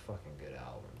 probably. It's a fucking good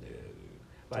album, dude. Yeah,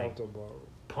 dude. Like Top to bottom.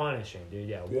 Punishing, dude.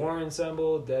 Yeah, War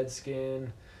Ensemble, Dead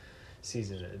Skin,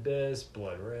 Seasons in the Abyss,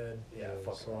 Blood Red. Yeah,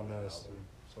 fucking so nasty.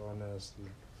 So nasty.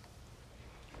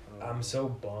 I'm so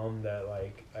bummed that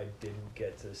like I didn't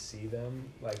get to see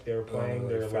them. Like they were playing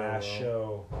their last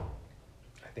show,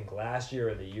 I think last year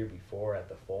or the year before at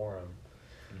the Forum.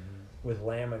 With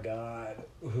Lamb of God,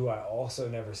 who I also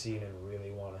never seen and really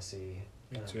want to see.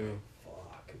 Me too.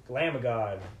 Fuck. Lamb of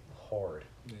God, hard.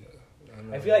 Yeah.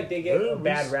 I feel like they get a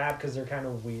bad rap because they're kind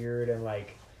of weird and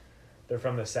like they're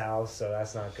from the South, so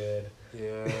that's not good.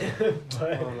 Yeah.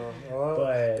 but, I don't know.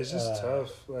 But it's just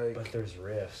tough. Like, but there's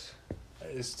riffs.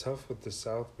 It's tough with the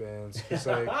South bands. It's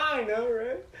like I know,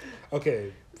 right?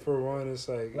 Okay, for one, it's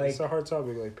like it's a hard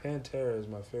topic. Like Pantera is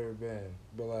my favorite band,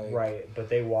 but like right, but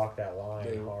they walk that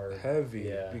line hard, heavy.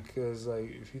 Yeah. Because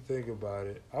like if you think about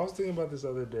it, I was thinking about this the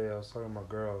other day. I was talking to my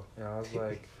girl, and I was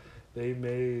like, they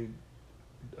made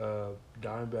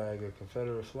Dimebag a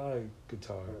Confederate flag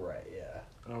guitar. Right. Yeah.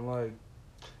 And I'm like,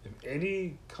 if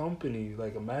any company,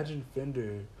 like imagine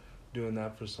Fender doing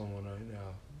that for someone right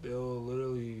now, they'll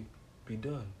literally be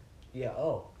done. Yeah.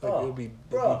 It'll be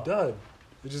done.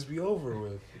 It'll just be over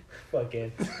with.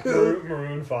 Fucking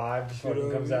Maroon 5 just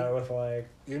fucking comes out with like,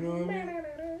 you know what I mean?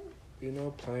 You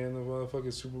know, playing the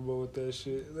motherfucking Super Bowl with that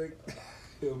shit, like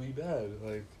it'll be bad.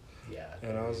 Like, yeah.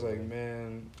 And I was like,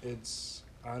 man,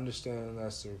 I understand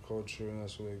that's their culture and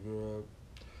that's where they grew up,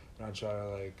 and I try to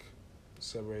like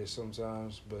separate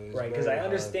sometimes, but it's right, because I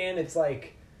understand it's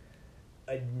like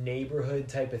a neighborhood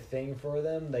type of thing for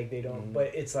them. Like they don't,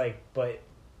 but it's like, but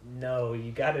no,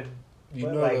 you gotta. You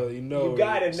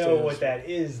gotta know what that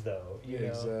is, though. You know?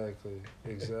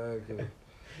 Exactly.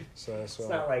 So that's why it's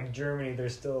not like Germany. They're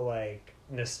still like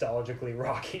nostalgically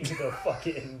rocking the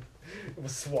fucking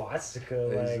swastika.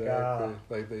 Exactly.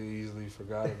 Like they easily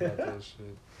forgot about that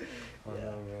shit. I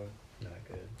know, man. Not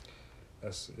good.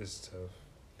 It's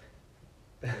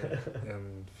tough.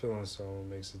 And feeling someone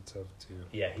makes it tough too.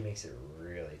 Yeah, he makes it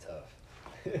really tough.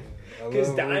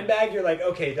 Because Dimebag, you're like,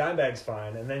 okay, Dimebag's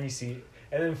fine, and then you see.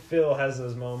 And then Phil has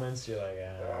those moments. You're like,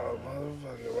 oh,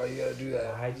 motherfucker, why you gotta do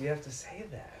that? Why do you have to say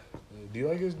that? Do you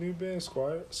like his new band,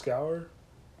 Scour? Scour.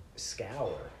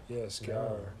 Yeah,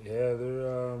 Scour. No. Yeah,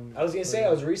 they're. I was gonna say I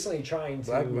was recently trying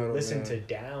to listen to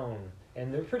Down,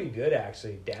 and they're pretty good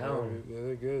actually. Down. Yeah,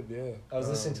 they're good. Yeah. I was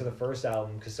listening to the first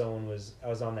album because I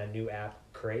was on that new app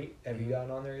Crate. Have you gotten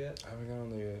on there yet? I haven't gotten on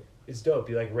there yet. It's dope.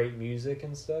 You like rate music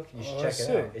and stuff. You should check it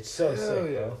out. It's so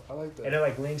sick, bro. I like that. And it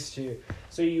like links to,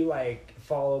 so you like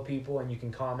follow people and you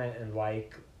can comment and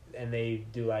like, and they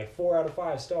do like 4 out of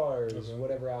 5 stars,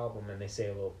 whatever album, and they say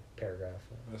a little paragraph.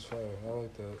 That's fire. I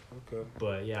like that. Okay.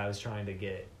 But yeah, I was trying to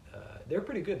get. They're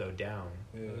pretty good though. Down.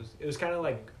 Yeah. It was kind of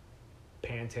like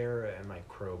Pantera and like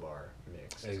Crowbar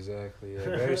mixed. Exactly. Yeah.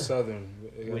 Very southern.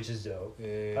 Which is dope.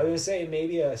 Yeah. I was gonna say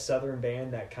maybe a southern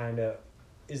band that kind of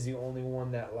is the only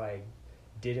one that like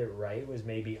did it right was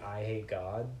maybe I Hate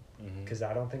God, because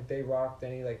I don't think they rocked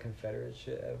any like Confederate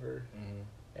shit ever,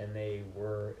 and they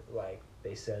were like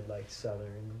they said like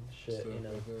southern shit, Stuff you know.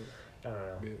 like I don't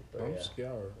know. Yeah. But I'm yeah.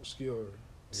 Scour.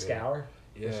 Scour?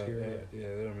 Yeah,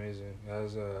 they're amazing. That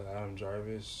was Adam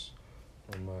Jarvis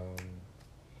from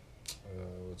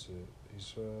what's it?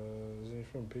 He's isn't he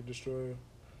from Pig Destroyer?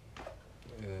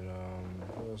 And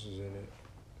who else is in it?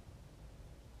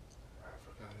 I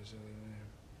forgot his other name.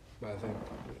 But I think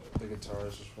the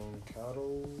guitarist is from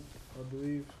Cattle, I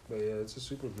believe. But yeah, it's a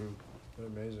super group. They're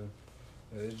amazing.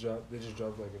 Yeah, they just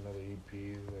dropped like another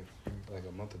EP like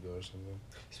a month ago or something.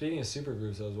 Speaking of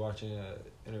supergroups, I was watching an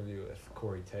interview with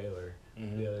Corey Taylor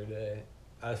the other day.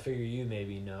 I figure you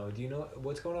maybe know. Do you know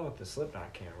what's going on with the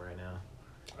Slipknot camp right now?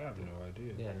 I have no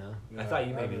idea. Yeah, no? Yeah, I thought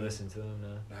you I maybe haven't. listened to them,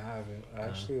 no? I haven't. I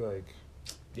actually like.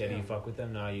 Yeah, do you fuck with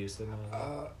them? No, I used to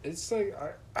know. It's like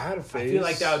I had a phase. I feel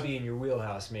like that would be in your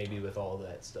wheelhouse maybe with all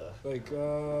that stuff. Like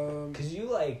Because you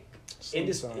like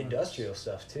industrial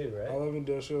stuff too, right? I love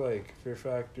industrial, like Fear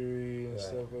Factory and Right.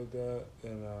 stuff like that,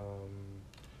 and I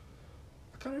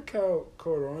kind of count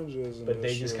Code Orange as industrial. But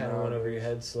they just kind of went over your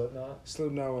head, Slipknot?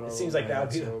 Slipknot went over. It seems like that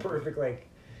would be the perfect like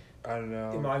I don't know.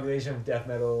 amalgamation of death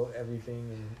metal, everything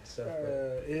and stuff.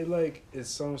 It's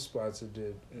some spots it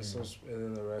did, and and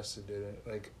then the rest it didn't.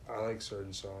 Like I like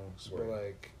certain songs, but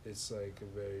like it's like a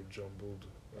very jumbled.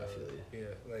 I feel you.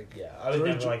 Yeah, like I was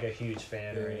never like a huge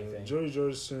fan or anything. Joey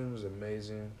Jordison was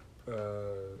amazing,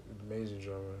 amazing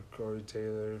drummer. Corey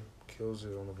Taylor kills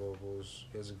it on the vocals.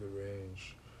 He has a good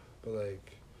range, but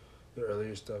like the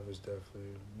earlier stuff is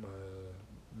definitely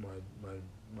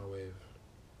my wave.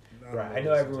 Right, I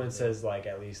know everyone says like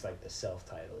at least like the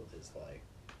self-titled is like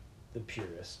the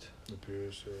purest. The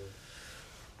purest,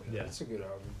 yeah. It's a good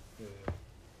album.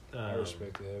 Yeah, I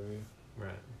respect it heavy.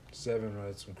 Right. Seven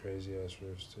writes some crazy ass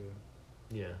riffs too.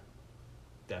 Yeah,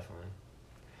 definitely.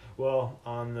 Well,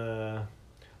 on the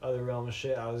other realm of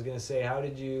shit, I was gonna say, how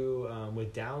did you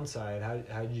with Downside?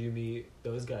 How did you meet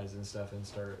those guys and stuff and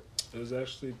start? It was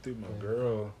actually through my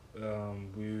girl.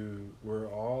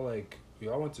 We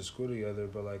all went to school together,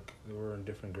 but like we were in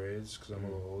different grades because I'm a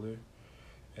little older.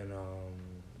 And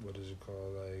what is it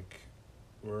called? Like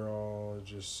we're all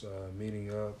just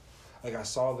meeting up. Like I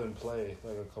saw them play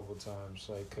like a couple times,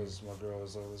 like because my girl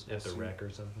was like, "Let's go at the see." rec or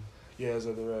something. Yeah, it was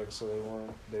at the rec. So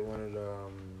they wanted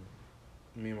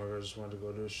me and my girl just wanted to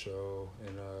go to a show,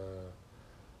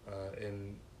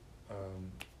 and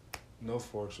No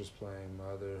Forks was playing, my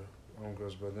other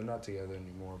homegirls, but they're not together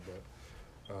anymore. But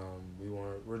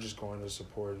we're just going to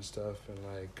support and stuff, and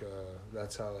like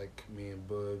that's how like me and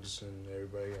Bugs and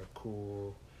everybody got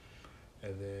cool,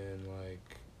 and then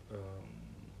like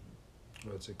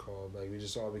what's it called? Like we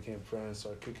just all became friends,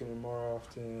 started kicking it more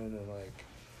often, and like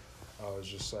I was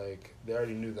just like they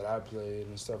already knew that I played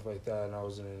and stuff like that, and I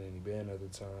wasn't in any band at the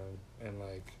time, and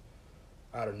like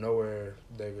out of nowhere,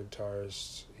 their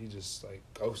guitarist he just like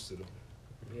ghosted him.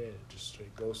 Yeah, just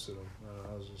straight ghosted him. And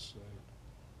I was just like,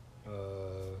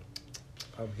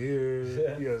 I'm here.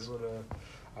 You guys wanna?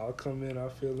 I'll come in. I'll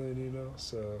fill in. You know.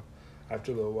 So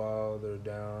after a little while, they're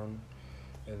down,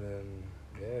 and then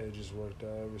it just worked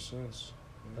out ever since.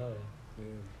 Oh yeah.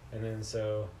 And then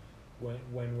so,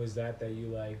 when was that you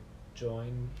like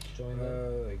joined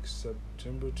them? Like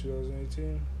September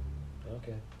 2018.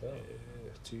 Okay. Dope.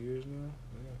 Yeah, 2 years now.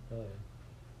 Yeah. Oh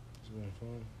yeah. It's been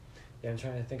fun. Yeah, I'm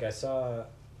trying to think. I saw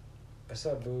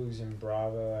Boogs and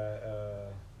Bravo at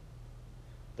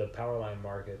the Powerline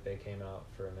Market. They came out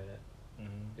for a minute.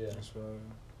 Mm-hmm. Yeah. That's fine.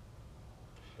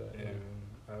 But, yeah,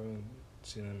 I haven't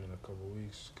seen them in a couple of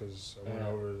weeks because I went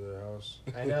over to their house.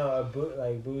 I know.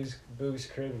 Boogs'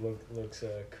 crib looks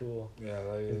cool. Yeah,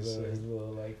 like his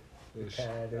little like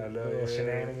pad, little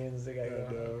shenanigans they got going.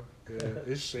 I know. Yeah,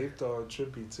 it's shaped all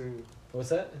trippy too. What's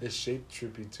that? It's shaped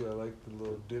trippy too. I like the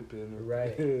little dip in it.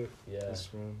 Right. Yeah. It's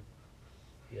fun.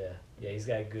 Yeah. He's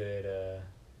got good.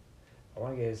 I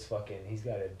want to get his fucking. He's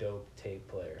got a dope tape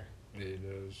player. Yeah, he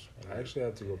does. I actually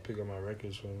have to go pick up my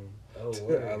records from him. Oh,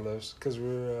 word. I love because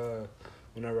we're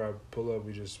whenever I pull up,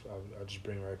 I just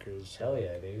bring records. Hell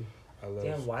yeah, dude. I love.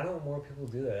 Damn, why don't more people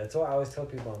do that? That's why I always tell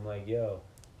people. I'm like, yo,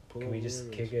 pull Can up we just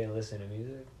windows. kick it and listen to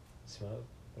music? Smoke?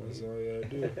 That's weed? all you gotta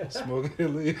do. Smoke it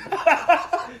and leave.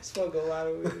 Smoke a lot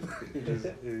of weed. you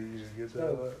just get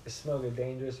that. Smoke a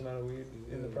dangerous amount of weed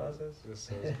in the process. That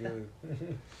sounds good.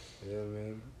 Yeah,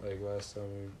 man. Like last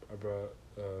time I brought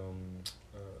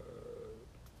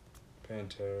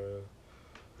Pantera.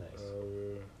 Nice.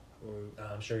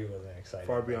 I'm sure he wasn't excited.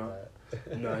 Far about beyond. that.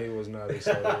 No, he was not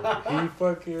excited. He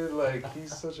fucking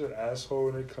he's such an asshole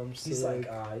when it comes to He's like,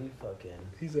 you fucking.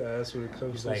 He's an ass when it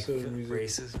comes He's to like certain music.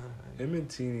 racism. Him and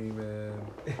Teeny, man,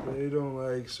 they don't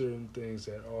like certain things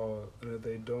at all, and if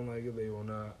they don't like it, they will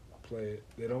not play it.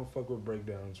 They don't fuck with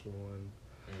breakdowns for one,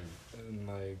 and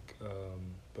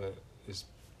but it's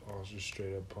also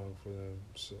straight up punk for them.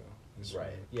 So it's Right.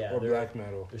 fine. Yeah. Or black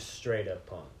metal. They're straight up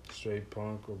punk. Straight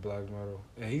punk or black metal,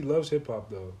 and he loves hip hop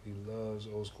though. He loves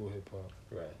old school hip hop.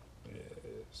 Right. Yeah.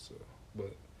 So,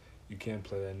 but you can't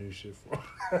play that new shit for him.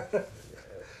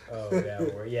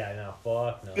 No,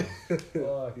 fuck no.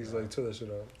 Fuck He's no. like, turn that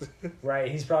shit off. Right,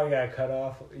 he's probably got a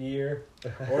cutoff year.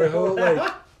 Or he'll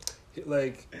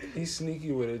he's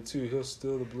sneaky with it too. He'll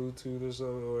steal the Bluetooth or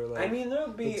something, or like. I mean, there'll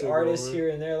he'll be take artists over. here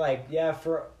and there, like, yeah,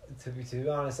 to be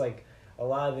honest, like, a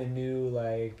lot of the new,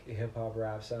 like, hip-hop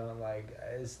rap sound, like,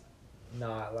 is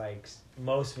not, like,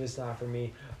 most of it's not for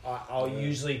me. I'll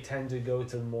usually tend to go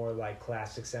to more, like,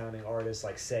 classic-sounding artists,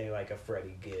 like, say, like, a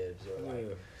Freddie Gibbs,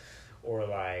 or,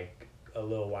 like, a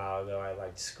little while ago, I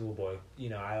liked Schoolboy,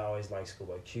 I always liked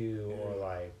Schoolboy Q, or,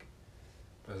 like,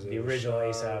 the original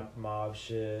ASAP Mob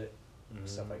shit,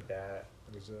 stuff like that.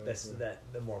 Exactly. That's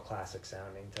the more classic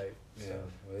sounding type stuff.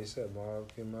 When ASAP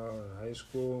Mob came out in high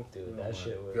school, Dude, oh that my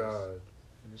shit was. God.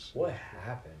 What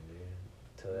happened,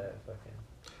 dude, to that fucking?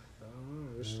 I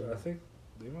don't know. I think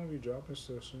they might be dropping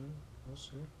stuff soon. We'll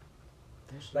see.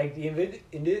 Like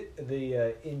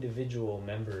the individual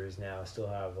members now still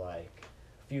have like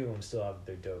a few of them still have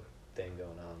their dope thing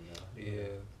going on though. Yeah.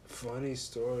 Funny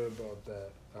story about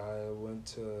that. I went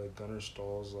to Gunnar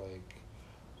Stahl's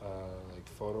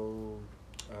photo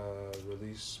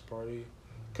release party.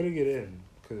 Couldn't get in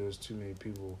because there was too many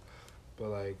people. But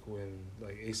like when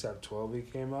ASAP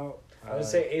 12 came out, I would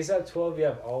say ASAP 12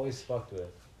 I've always fucked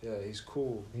with. Yeah, he's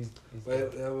cool. He's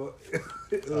But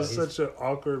it was such an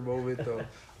awkward moment though.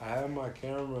 I had my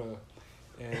camera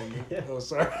and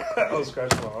sorry, I was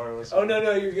scratching my arm. Oh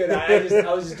no, you're good.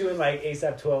 I was just doing like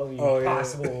ASAP 12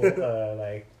 possible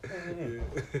like.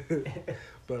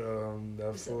 But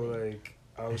that fool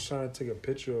I was trying to take a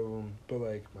picture of him, but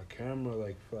like my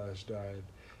camera flash died,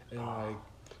 and I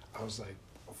was like,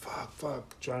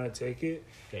 fuck, trying to take it,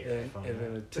 and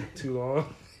then it took too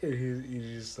long. He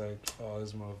just like, oh,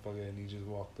 this motherfucker, and he just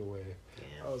walked away.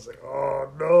 Damn. I was like, oh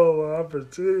no, my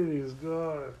opportunity is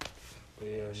gone. But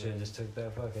yeah, should have just took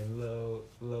that fucking low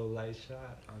light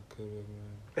shot. I could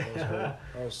have, man.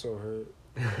 I was so hurt.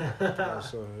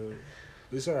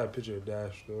 At least I had a picture of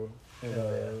Dash though,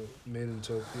 and made in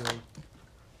Tokyo.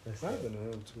 Might have been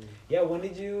him too. Yeah,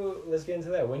 let's get into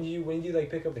that. When did you like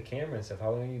pick up the camera and stuff?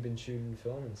 How long have you been shooting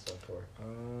film and stuff for?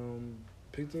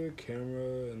 Picked up a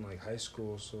camera in high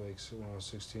school, so when I was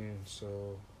 16,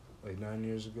 so 9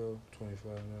 years ago,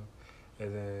 25 now.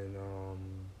 And then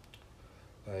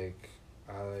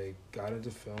I got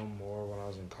into film more when I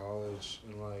was in college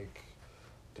and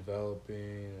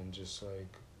developing and just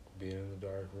being in the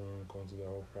dark room, going through the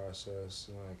whole process,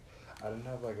 and I didn't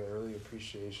have an early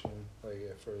appreciation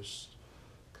at first,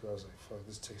 because I was like, fuck,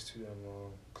 this takes too damn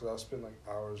long, because I'll spend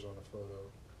hours on a photo,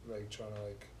 trying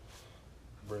to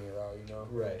bring it out,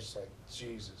 Right. I'm just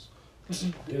Jesus.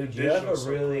 Dude, you have a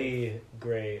really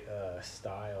great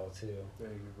style too.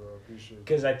 Thank you, bro. I appreciate it.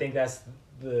 Because I think that's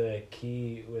the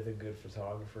key with a good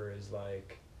photographer is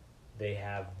they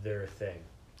have their thing.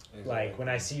 Exactly. When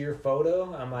I see your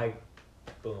photo, I'm like,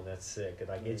 boom, that's sick.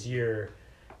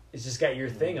 It's just got your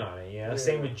thing on it, Yeah.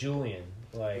 Same with Julian.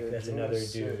 That's Julian's another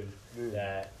sick, dude.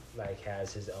 that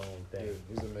has his own thing. Dude,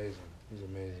 he's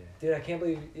amazing. Dude, I can't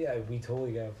believe. Yeah, we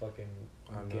totally gotta fucking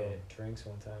get drinks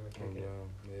one time and kick it.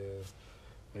 Yeah.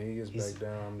 When he gets back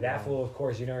down, I'm that down. fool, of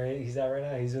course. You know where he's at right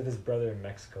now? He's with his brother in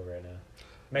Mexico right now.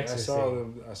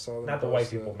 Mexico I saw them. Not the white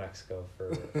people Mexico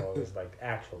for all this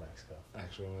actual Mexico.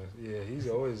 Yeah, he's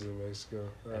always in Mexico.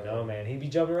 I know, man. He'd be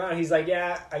jumping around. He's like,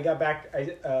 yeah, I got back.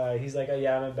 He's like,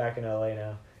 yeah, I'm back in LA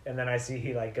now. And then I see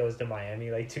he goes to Miami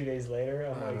 2 days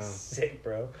later. I'm sick,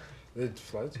 bro. The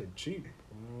flights are cheap.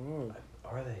 I don't know.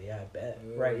 Are they? Yeah, I bet.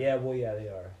 Yeah. Right? Yeah. Well, yeah, they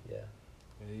are. Yeah.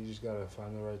 Yeah, you just gotta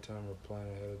find the right time or plan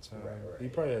ahead of time. Right, he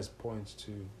probably has points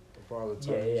too. For all the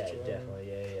time Yeah,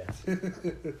 definitely.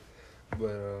 Yeah.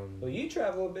 But Well, you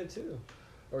travel a bit too.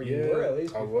 Or you were at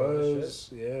least. I was.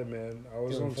 Yeah, man. I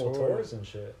was doing on full tour. tours and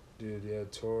shit. Dude, yeah,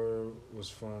 tour was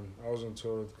fun. I was on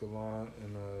tour with Lamont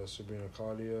and Sabrina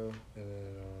Claudio, and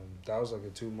then that was like a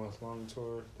 2-month-long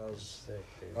tour. That was sick,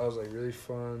 dude. That was like really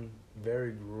fun,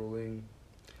 very grueling.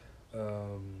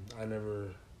 I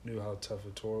never knew how tough a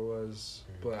tour was,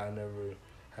 but I never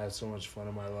had so much fun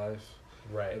in my life.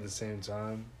 Right. At the same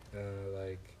time,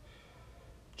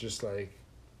 just like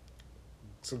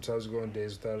sometimes going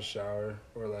days without a shower,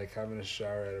 or like having a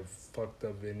shower at a fucked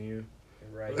up venue.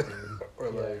 Right, dude.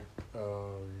 Or like,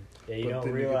 yeah, you don't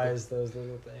realize those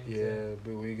little things. Yeah,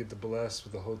 but when you get the blessed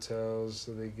with the hotels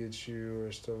that they get you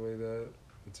or stuff like that,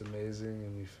 it's amazing,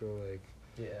 and you feel like,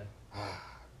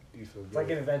 you feel good. It's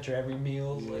like an adventure. Every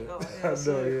meal's like, oh, yeah, I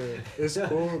know, yeah. It's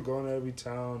cool going to every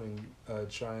town and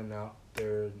trying out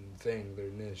their thing, their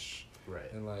niche.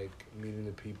 Right. And like meeting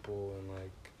the people and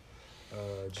like,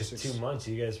 just 2 months,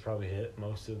 you guys probably hit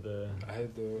most of the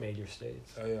major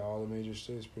states. Oh yeah, all the major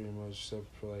states pretty much, except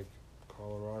for like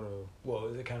Colorado. Well,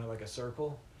 is it kind of like a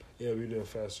circle? Yeah, we did a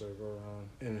fast circle around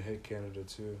and hit Canada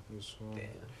too. It was fun. Damn.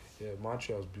 Yeah,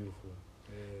 Montreal's beautiful.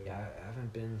 Yeah, I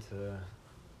haven't been to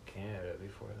Canada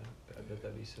before that. I bet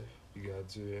that'd be sick. You got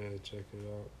to check it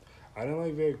out. I didn't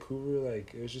like Vancouver.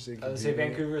 Like it was just. I would say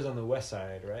Vancouver's on the west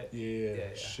side, right?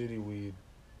 Yeah. Shitty weed.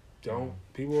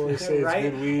 People always say right?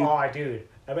 it's good weed. Oh, dude,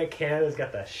 I bet Canada's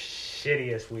got the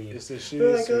shittiest weed. It's the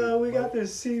shittiest. They're like, oh, we got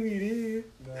this CBD.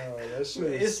 No, that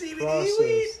shit is CBD processed.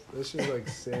 weed. That shit's like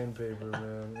sandpaper,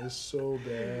 man. It's so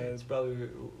bad. It's probably,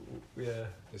 yeah.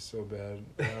 It's so bad.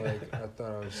 I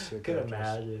thought I was sick. Could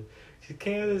imagine.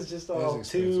 Canada's just all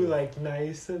too like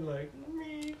nice and like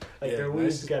their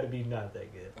weed's got to be not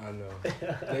that good. I know.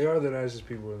 They are the nicest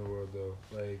people in the world, though.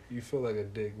 Like you feel like a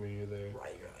dick when you're there.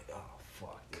 Right, you're like, oh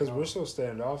fuck. Because we're so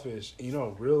standoffish, you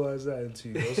don't realize that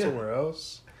until you go somewhere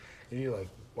else, and you're like,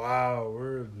 wow,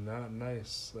 we're not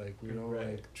nice. Like we don't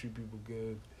like treat people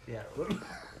good. Yeah.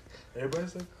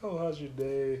 Everybody's like, oh, how's your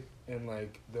day? And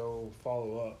like they'll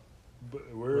follow up.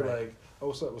 But we're like, oh,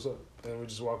 what's up? And we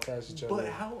just walk past each other. But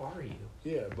how are you?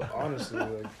 Yeah, but honestly,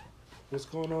 like, what's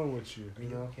going on with you? You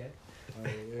know? Okay.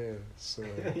 Yeah, so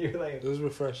you're like, it was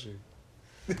refreshing.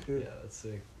 Yeah, that's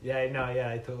sick. Yeah,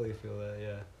 I totally feel that.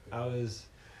 Yeah, I was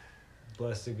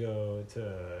blessed to go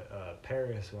to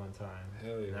Paris one time.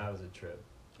 Hell yeah. And that was a trip.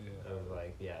 Yeah. I was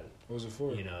like, what was it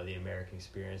for? You know, the American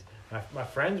experience. My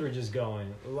friends were just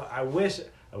going. I wish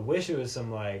it was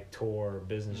some like tour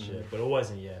business shit, but it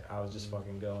wasn't yet. I was just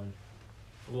fucking going.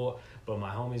 Well, but my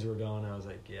homies were going. I was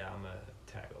like, yeah, I'm gonna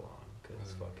tag along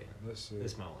because fucking this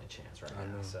is my only chance right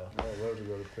now. So I'd love to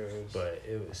go to Paris. But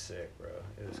it was sick, bro.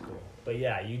 It was cool. But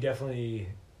yeah, you definitely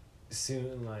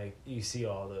soon like you see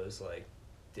all those like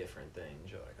different things.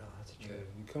 You're like, oh, that's a trip.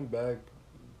 Yeah, you come back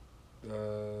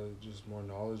just more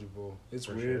knowledgeable. It's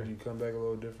For weird. sure. You come back a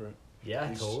little different.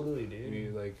 Yeah, totally, dude.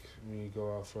 You like when you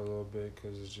go out for a little bit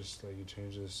because it's just like you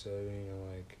change the setting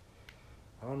and like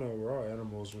I don't know. We're all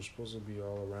animals. We're supposed to be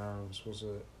all around. We're supposed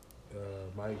to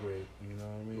migrate. You know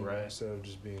what I mean? Right. Instead of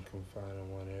just being confined in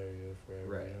one area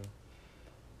forever. Right.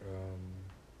 You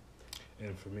know?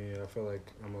 And for me, I feel like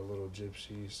I'm a little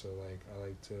gypsy, so like I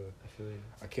like to. I feel you.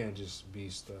 I can't just be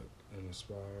stuck in a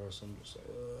spot, or else I'm just like.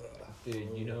 Ugh.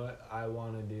 Dude, you know what I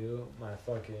want to do? My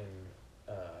fucking.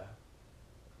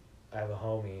 I have a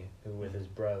homie who with his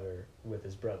brother,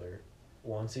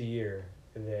 once a year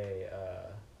they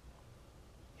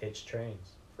hitch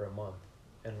trains for a month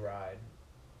and ride,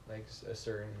 like a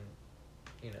certain,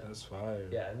 you know. That's fire.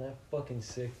 Yeah, isn't that fucking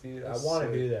sick, dude? That's I want to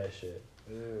sick. do that shit.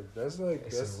 Yeah, that's like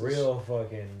It's that's some real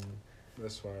fucking.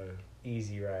 That's fire.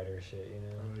 Easy rider shit, you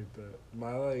know.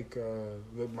 I like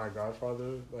that. My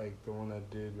godfather, like the one that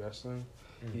did wrestling,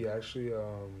 he actually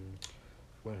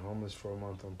went homeless for a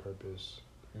month on purpose,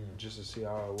 just to see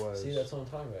how it was. See, that's what I'm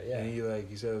talking about. Yeah. And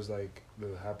he said it was like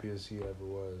the happiest he ever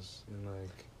was, and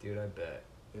like. Dude, I bet.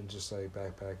 And just like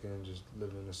backpacking, just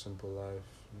living a simple life.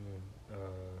 And,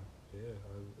 I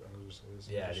would just say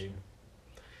it's dude.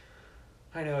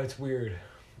 I know it's weird.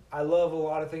 I love a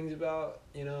lot of things about,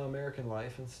 you know, American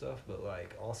life and stuff, but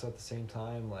like also at the same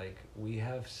time, like we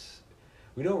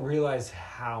don't realize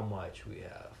how much we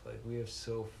have. Like we have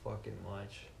so fucking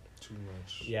much. Too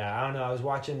much. Yeah, I don't know. I was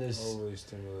watching this. Overly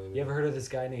stimulated. You ever heard of this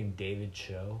guy named David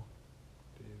Cho?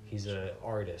 He's an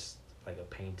artist, like a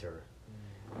painter.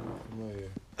 Familiar.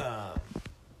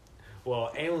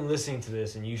 Well, anyone listening to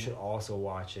this, and you should also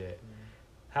watch it.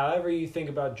 However you think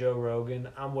about Joe Rogan,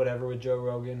 I'm whatever with Joe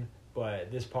Rogan,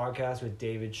 but this podcast with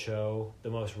David Cho, the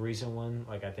most recent one,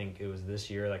 like I think it was this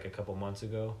year, like a couple months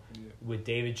ago, with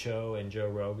David Cho and Joe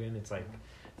Rogan, it's like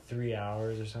 3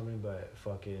 hours or something, but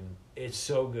fucking, it's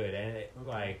so good. And it,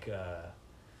 like,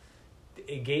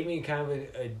 it gave me kind of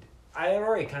I had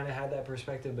already kind of had that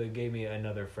perspective, but it gave me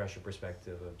another fresher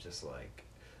perspective of just like,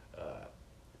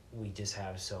 we just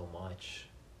have so much,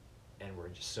 and we're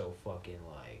just so fucking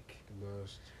like,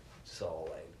 just all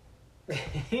like,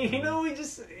 you know,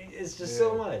 it's just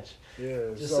so much. Yeah,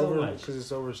 it's just so much because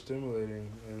it's overstimulating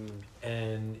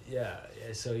and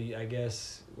so I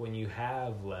guess when you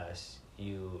have less,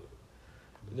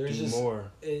 there's do just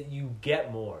more. You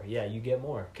get more. Yeah, you get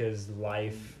more because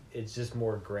life it's just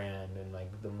more grand, and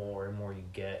like the more and more you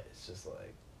get, it's just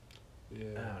like I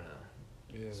don't know.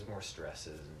 Yeah, it's more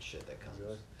stresses and shit that comes.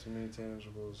 Exactly. Too many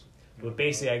tangibles. But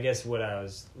basically, I guess what I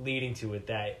was leading to with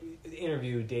that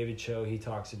interview with David Cho, he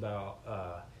talks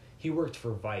about he worked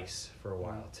for Vice for a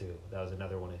while too. That was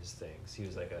another one of his things. He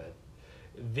was like a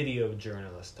video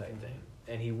journalist type thing,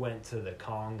 and he went to the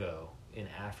Congo in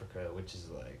Africa, which is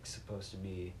like supposed to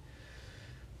be,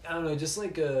 I don't know, just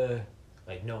like a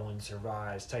no one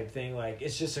survives type thing. Like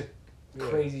it's just a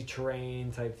crazy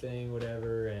terrain type thing,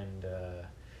 whatever. And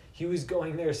he was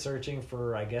going there searching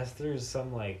for, I guess there's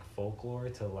some like folklore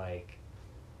to like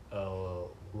a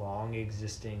long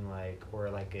existing or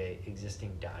like a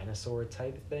existing dinosaur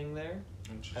type thing there.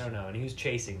 I don't know. And he was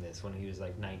chasing this when he was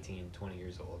like 19, 20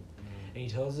 years old. And he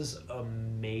tells this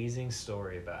amazing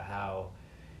story about how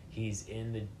he's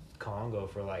in the Congo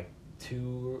for like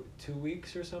two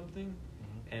weeks or something,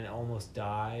 and almost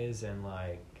dies, and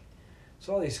like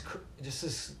so all these just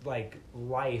this like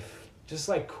life, just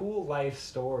like cool life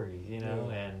stories, you know.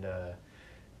 And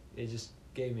it just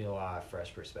gave me a lot of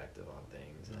fresh perspective on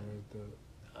things. And,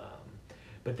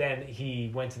 but then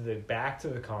he went back to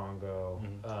the Congo,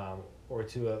 or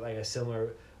to a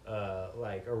similar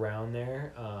like around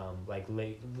there, like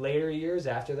later years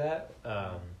after that,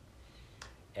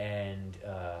 and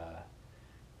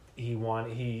he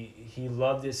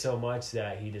loved it so much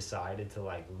that he decided to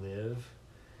like live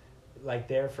like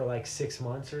there for like 6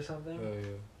 months or something.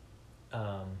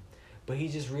 But he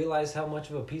just realized how much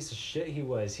of a piece of shit he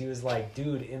was. He was like,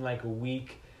 dude, in like a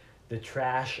week, the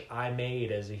trash I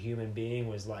made as a human being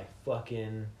was like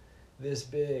fucking this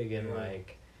big, and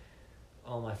like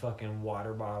all my fucking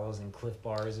water bottles and Cliff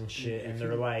Bars and shit, and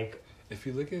they're like, if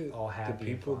you look at all happy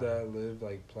the people and fine. that live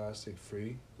like plastic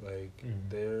free, like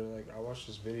they're like, I watched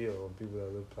this video of people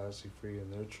that live plastic free,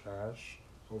 and their trash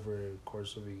over the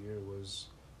course of a year was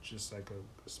just like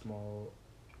a small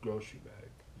grocery bag,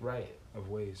 right, of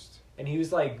waste. And he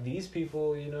was like, these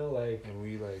people, you know, like, and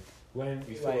we like when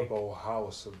we fill up a whole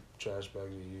house of trash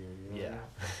bags a year, you know?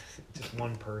 Just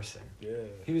one person.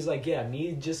 He was like,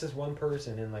 me just as one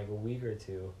person in like a week or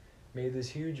two made this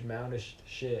huge amount of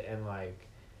shit, and like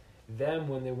them,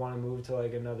 when they want to move to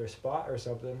like another spot or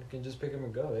something, can just pick them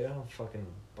and go. They don't have a fucking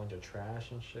bunch of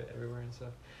trash and shit everywhere and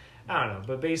stuff. I don't know,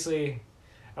 but basically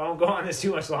I won't go on this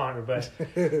too much longer, but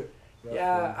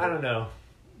I don't know,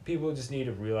 people just need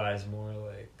to realize more,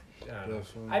 like, I don't know.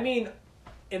 I mean,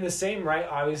 in the same right,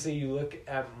 obviously you look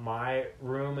at my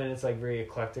room and it's like very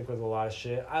eclectic with a lot of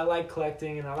shit. I like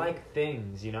collecting, and I like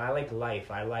things, you know, I like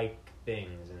life, I like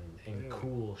things and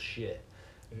cool shit.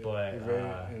 But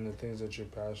and the things that you're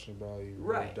passionate about, you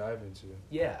really dive into.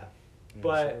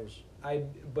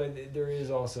 But there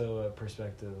is also a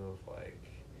perspective of like,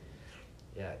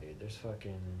 dude, there's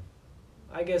fucking,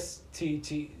 I guess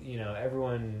you know,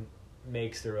 everyone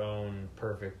makes their own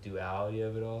perfect duality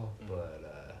of it all, but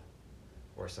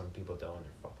or some people don't,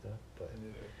 they're fucked up.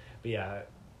 But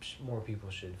more people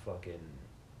should fucking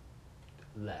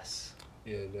less.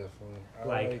 Yeah,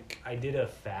 definitely. I did a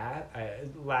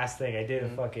last thing, I did a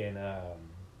fucking,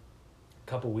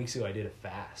 couple weeks ago, I did a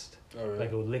fast. Oh, really?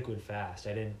 Like a liquid fast.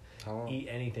 I didn't eat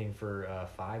anything for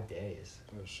 5 days.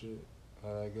 Oh, shit.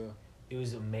 How'd that go? It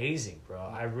was amazing, bro.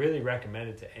 I really recommend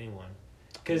it to anyone.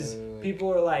 Because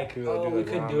people are like, we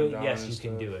couldn't do it. Yes, you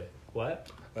can do it.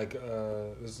 What? Like,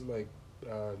 this is like,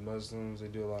 Muslims, they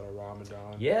do a lot of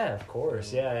Ramadan. Yeah, of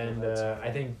course. And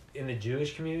I think in the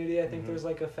Jewish community, I think there's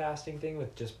like a fasting thing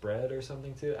with just bread or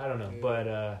something too. I don't know. But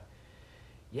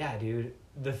dude,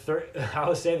 I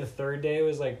would say the third day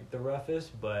was like the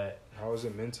roughest, but how was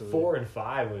it mentally? 4 and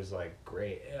 5 was like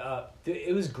great.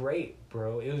 It was great,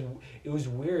 bro. It was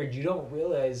weird. You don't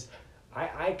realize.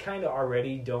 I kind of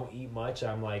already don't eat much.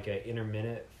 I'm like an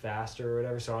intermittent faster or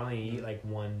whatever, so I only eat like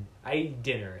one. I eat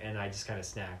dinner and I just kind of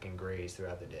snack and graze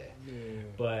throughout the day.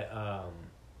 But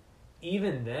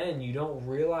even then, you don't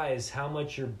realize how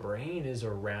much your brain is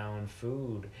around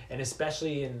food, and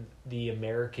especially in the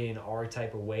American our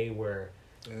type of way where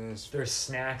there's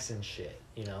snacks and shit,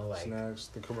 you know, like snacks,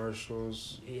 the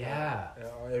commercials,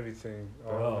 everything,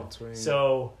 bro. All in between.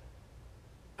 So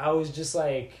I was just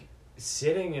like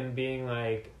sitting and being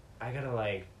like, I gotta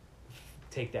like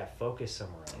take that focus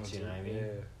somewhere else. You know what I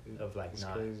mean? Yeah. Of like it's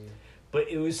not. crazy. But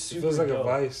it was super. It feels like dope. a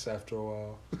vice after a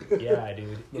while. Yeah,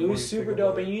 dude. It was super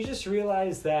dope, and you just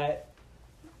realize that.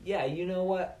 Yeah, you know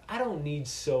what? I don't need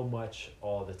so much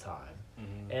all the time.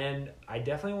 Mm-hmm. And I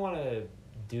definitely want to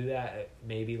do that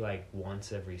maybe like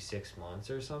once every 6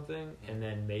 months or something. And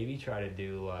then maybe try to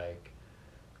do like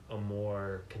a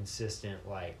more consistent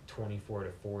like 24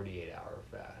 to 48 hour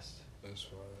fast. That's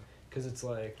fine. Because it's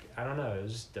like, I don't know, it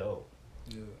was just dope.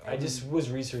 Yeah, I just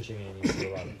was researching it and you see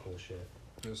a lot of cool shit.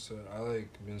 Yes, I like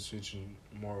been switching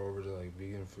more over to like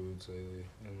vegan foods lately,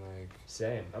 and like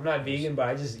same. I'm not vegan, but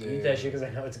I just eat that shit because I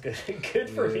know it's good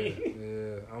for me.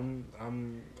 Yeah, I'm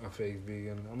a fake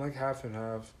vegan. I'm like half and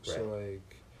half. Right. So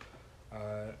like,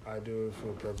 I do it for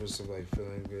the purpose of like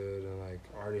feeling good, and like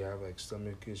I already have like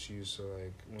stomach issues. So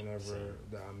like whenever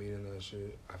that I'm eating that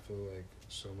shit, I feel like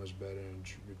so much better and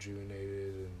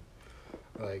rejuvenated and.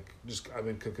 Like, just, I've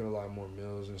been cooking a lot more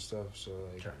meals and stuff, so,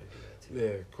 like... Trying to do that, too.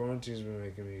 Yeah, quarantine's been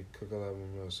making me cook a lot more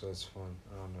meals, so it's fun.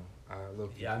 I don't know.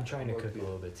 I'm trying to cook a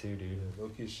little bit, too, dude. Yeah,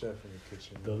 low-key chef in the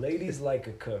kitchen. The ladies like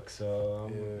a cook,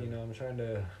 so, I'm trying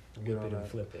to whip it and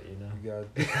flip it, you know? You got...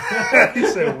 You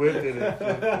said whip it and flip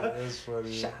it. That's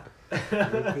funny. Shop. Whip it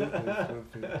and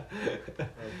flip it. I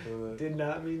feel it. Did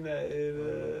not mean that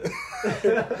in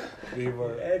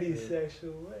any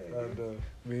sexual way. I know.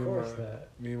 Me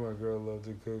and my girl love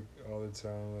to cook all the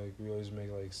time. Like, we always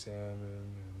make, like, salmon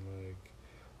and, like,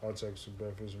 all types of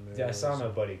breakfast meals. Yeah, I saw my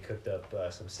buddy cooked up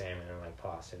some salmon and, like,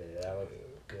 pasta today. That looked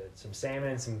good. Some salmon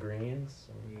and some greens.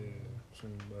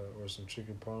 Or some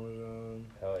chicken parmesan.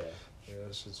 Hell yeah. Yeah,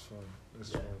 that shit's fun.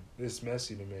 It's fun. It's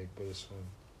messy to make, but it's fun.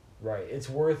 Right. It's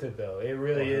worth it, though. It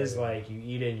really is, like, you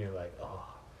eat it and you're like, oh,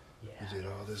 yeah. You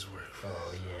did all this work.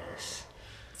 Oh, yes.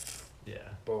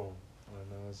 Yeah. Boom. I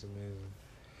know, it's amazing.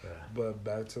 Yeah. But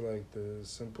back to, like, the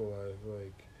simple life,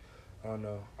 like, I don't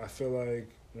know. I feel like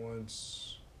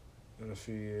once in a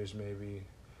few years, maybe,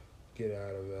 get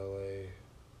out of LA,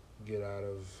 get out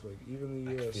of, like, even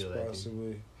the US,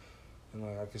 possibly. And,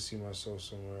 like, I could see myself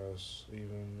somewhere else,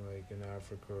 even, like, in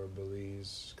Africa or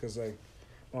Belize. Because, like,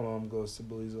 my mom goes to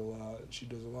Belize a lot. She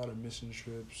does a lot of mission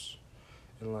trips.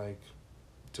 And, like,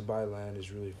 to buy land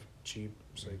is really cheap.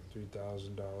 It's, like,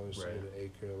 $3,000 to get an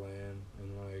acre of land.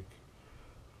 And, like,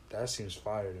 that seems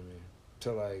fire to me.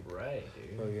 To, like,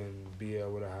 fucking be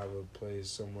able to have a place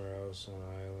somewhere else on an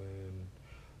island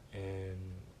and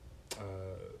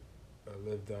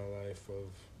live that life of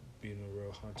being a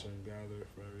real hunter and gatherer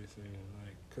for everything. And,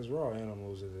 like, because we're all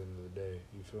animals at the end of the day.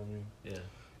 You feel me? Yeah.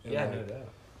 And yeah, like, no doubt.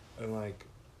 And, like,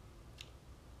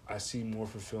 I see more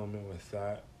fulfillment with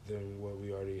that than what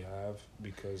we already have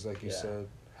because, like you said,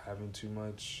 having too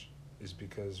much is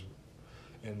because,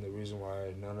 and the reason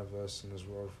why none of us in this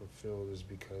world are fulfilled is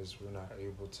because we're not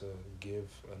able to give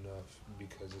enough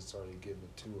because it's already given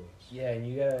to us. Yeah, and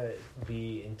you gotta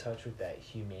be in touch with that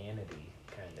humanity,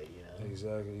 kind of, you know?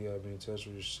 Exactly, you gotta be in touch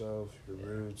with yourself, your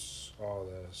roots, all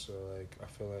that. So, like, I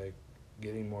feel like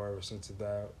getting more of a sense of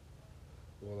that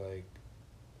will, like,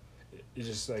 it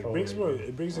just, like,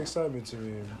 brings excitement to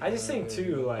me. I just think,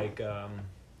 too, like, I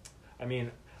mean,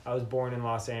 I was born in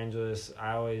Los Angeles.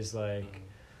 I always, like,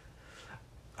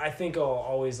 I think I'll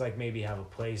always, like, maybe have a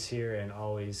place here and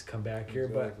always come back here.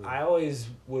 But I always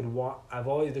would want,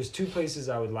 there's two places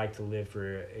I would like to live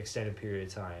for an extended period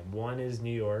of time. One is New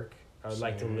York. I would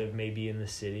like to live maybe in the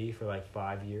city for, like,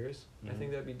 5 years. I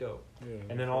think that'd be dope. Yeah,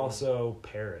 and then also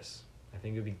Paris. I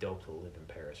think it'd be dope to live in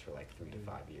Paris for, like, 3 to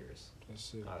 5 years.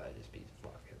 That's it. Oh, that'd just be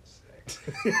fucking sick.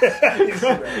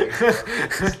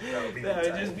 That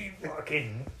would just be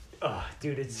fucking... Oh,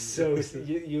 dude, it's so...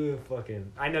 You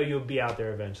fucking... I know you'll be out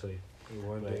there eventually.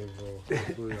 One day, bro.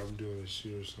 Hopefully I'm doing a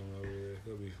shoot or something over there.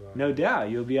 That'll be fine. No doubt.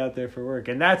 You'll be out there for work.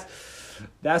 And that's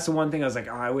the one thing I was like,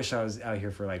 oh, I wish I was out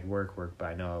here for, like, work, but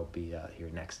I know I'll be out here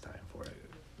next time for it.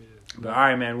 Yeah. But, all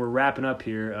right, man, we're wrapping up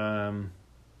here.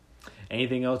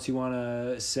 Anything else you want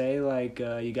to say, like,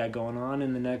 you got going on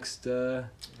in the next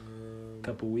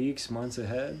couple weeks, months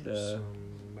ahead?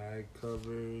 Some mag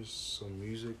covers, some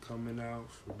music coming out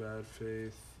for Bad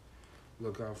Faith.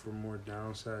 Look out for more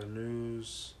Downside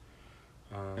news.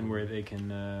 And where they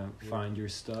can find your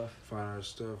stuff. Find our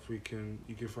stuff. You can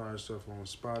find our stuff on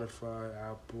Spotify,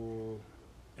 Apple,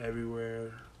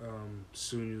 everywhere.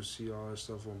 Soon you'll see all our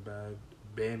stuff on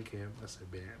Bandcamp. I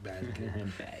said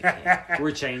Bandcamp. Bandcamp.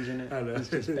 We're changing it. I know. It's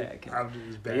just Bandcamp.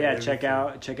 Yeah, check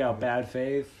out Bad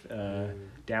Faith,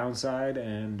 Downside,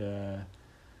 and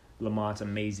Lamont's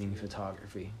amazing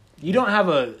photography. You don't have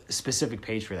a specific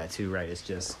page for that too, right? It's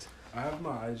just... I have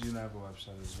my IG and I have a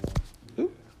website as well.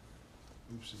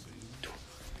 Oops.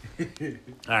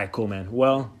 All right, cool, man.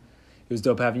 Well, was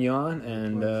dope having you on,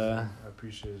 and I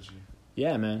appreciate you.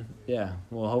 Yeah, man. Yeah.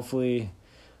 Well, hopefully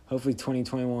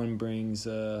 2021 brings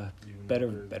better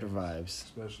vibes.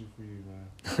 Especially for you,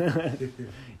 man.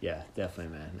 Yeah,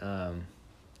 definitely, man.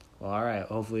 Well, all right.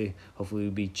 Hopefully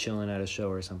we'll be chilling at a show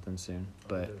or something soon.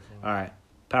 But all right,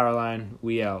 Powerline,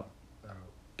 we out.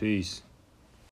 Peace.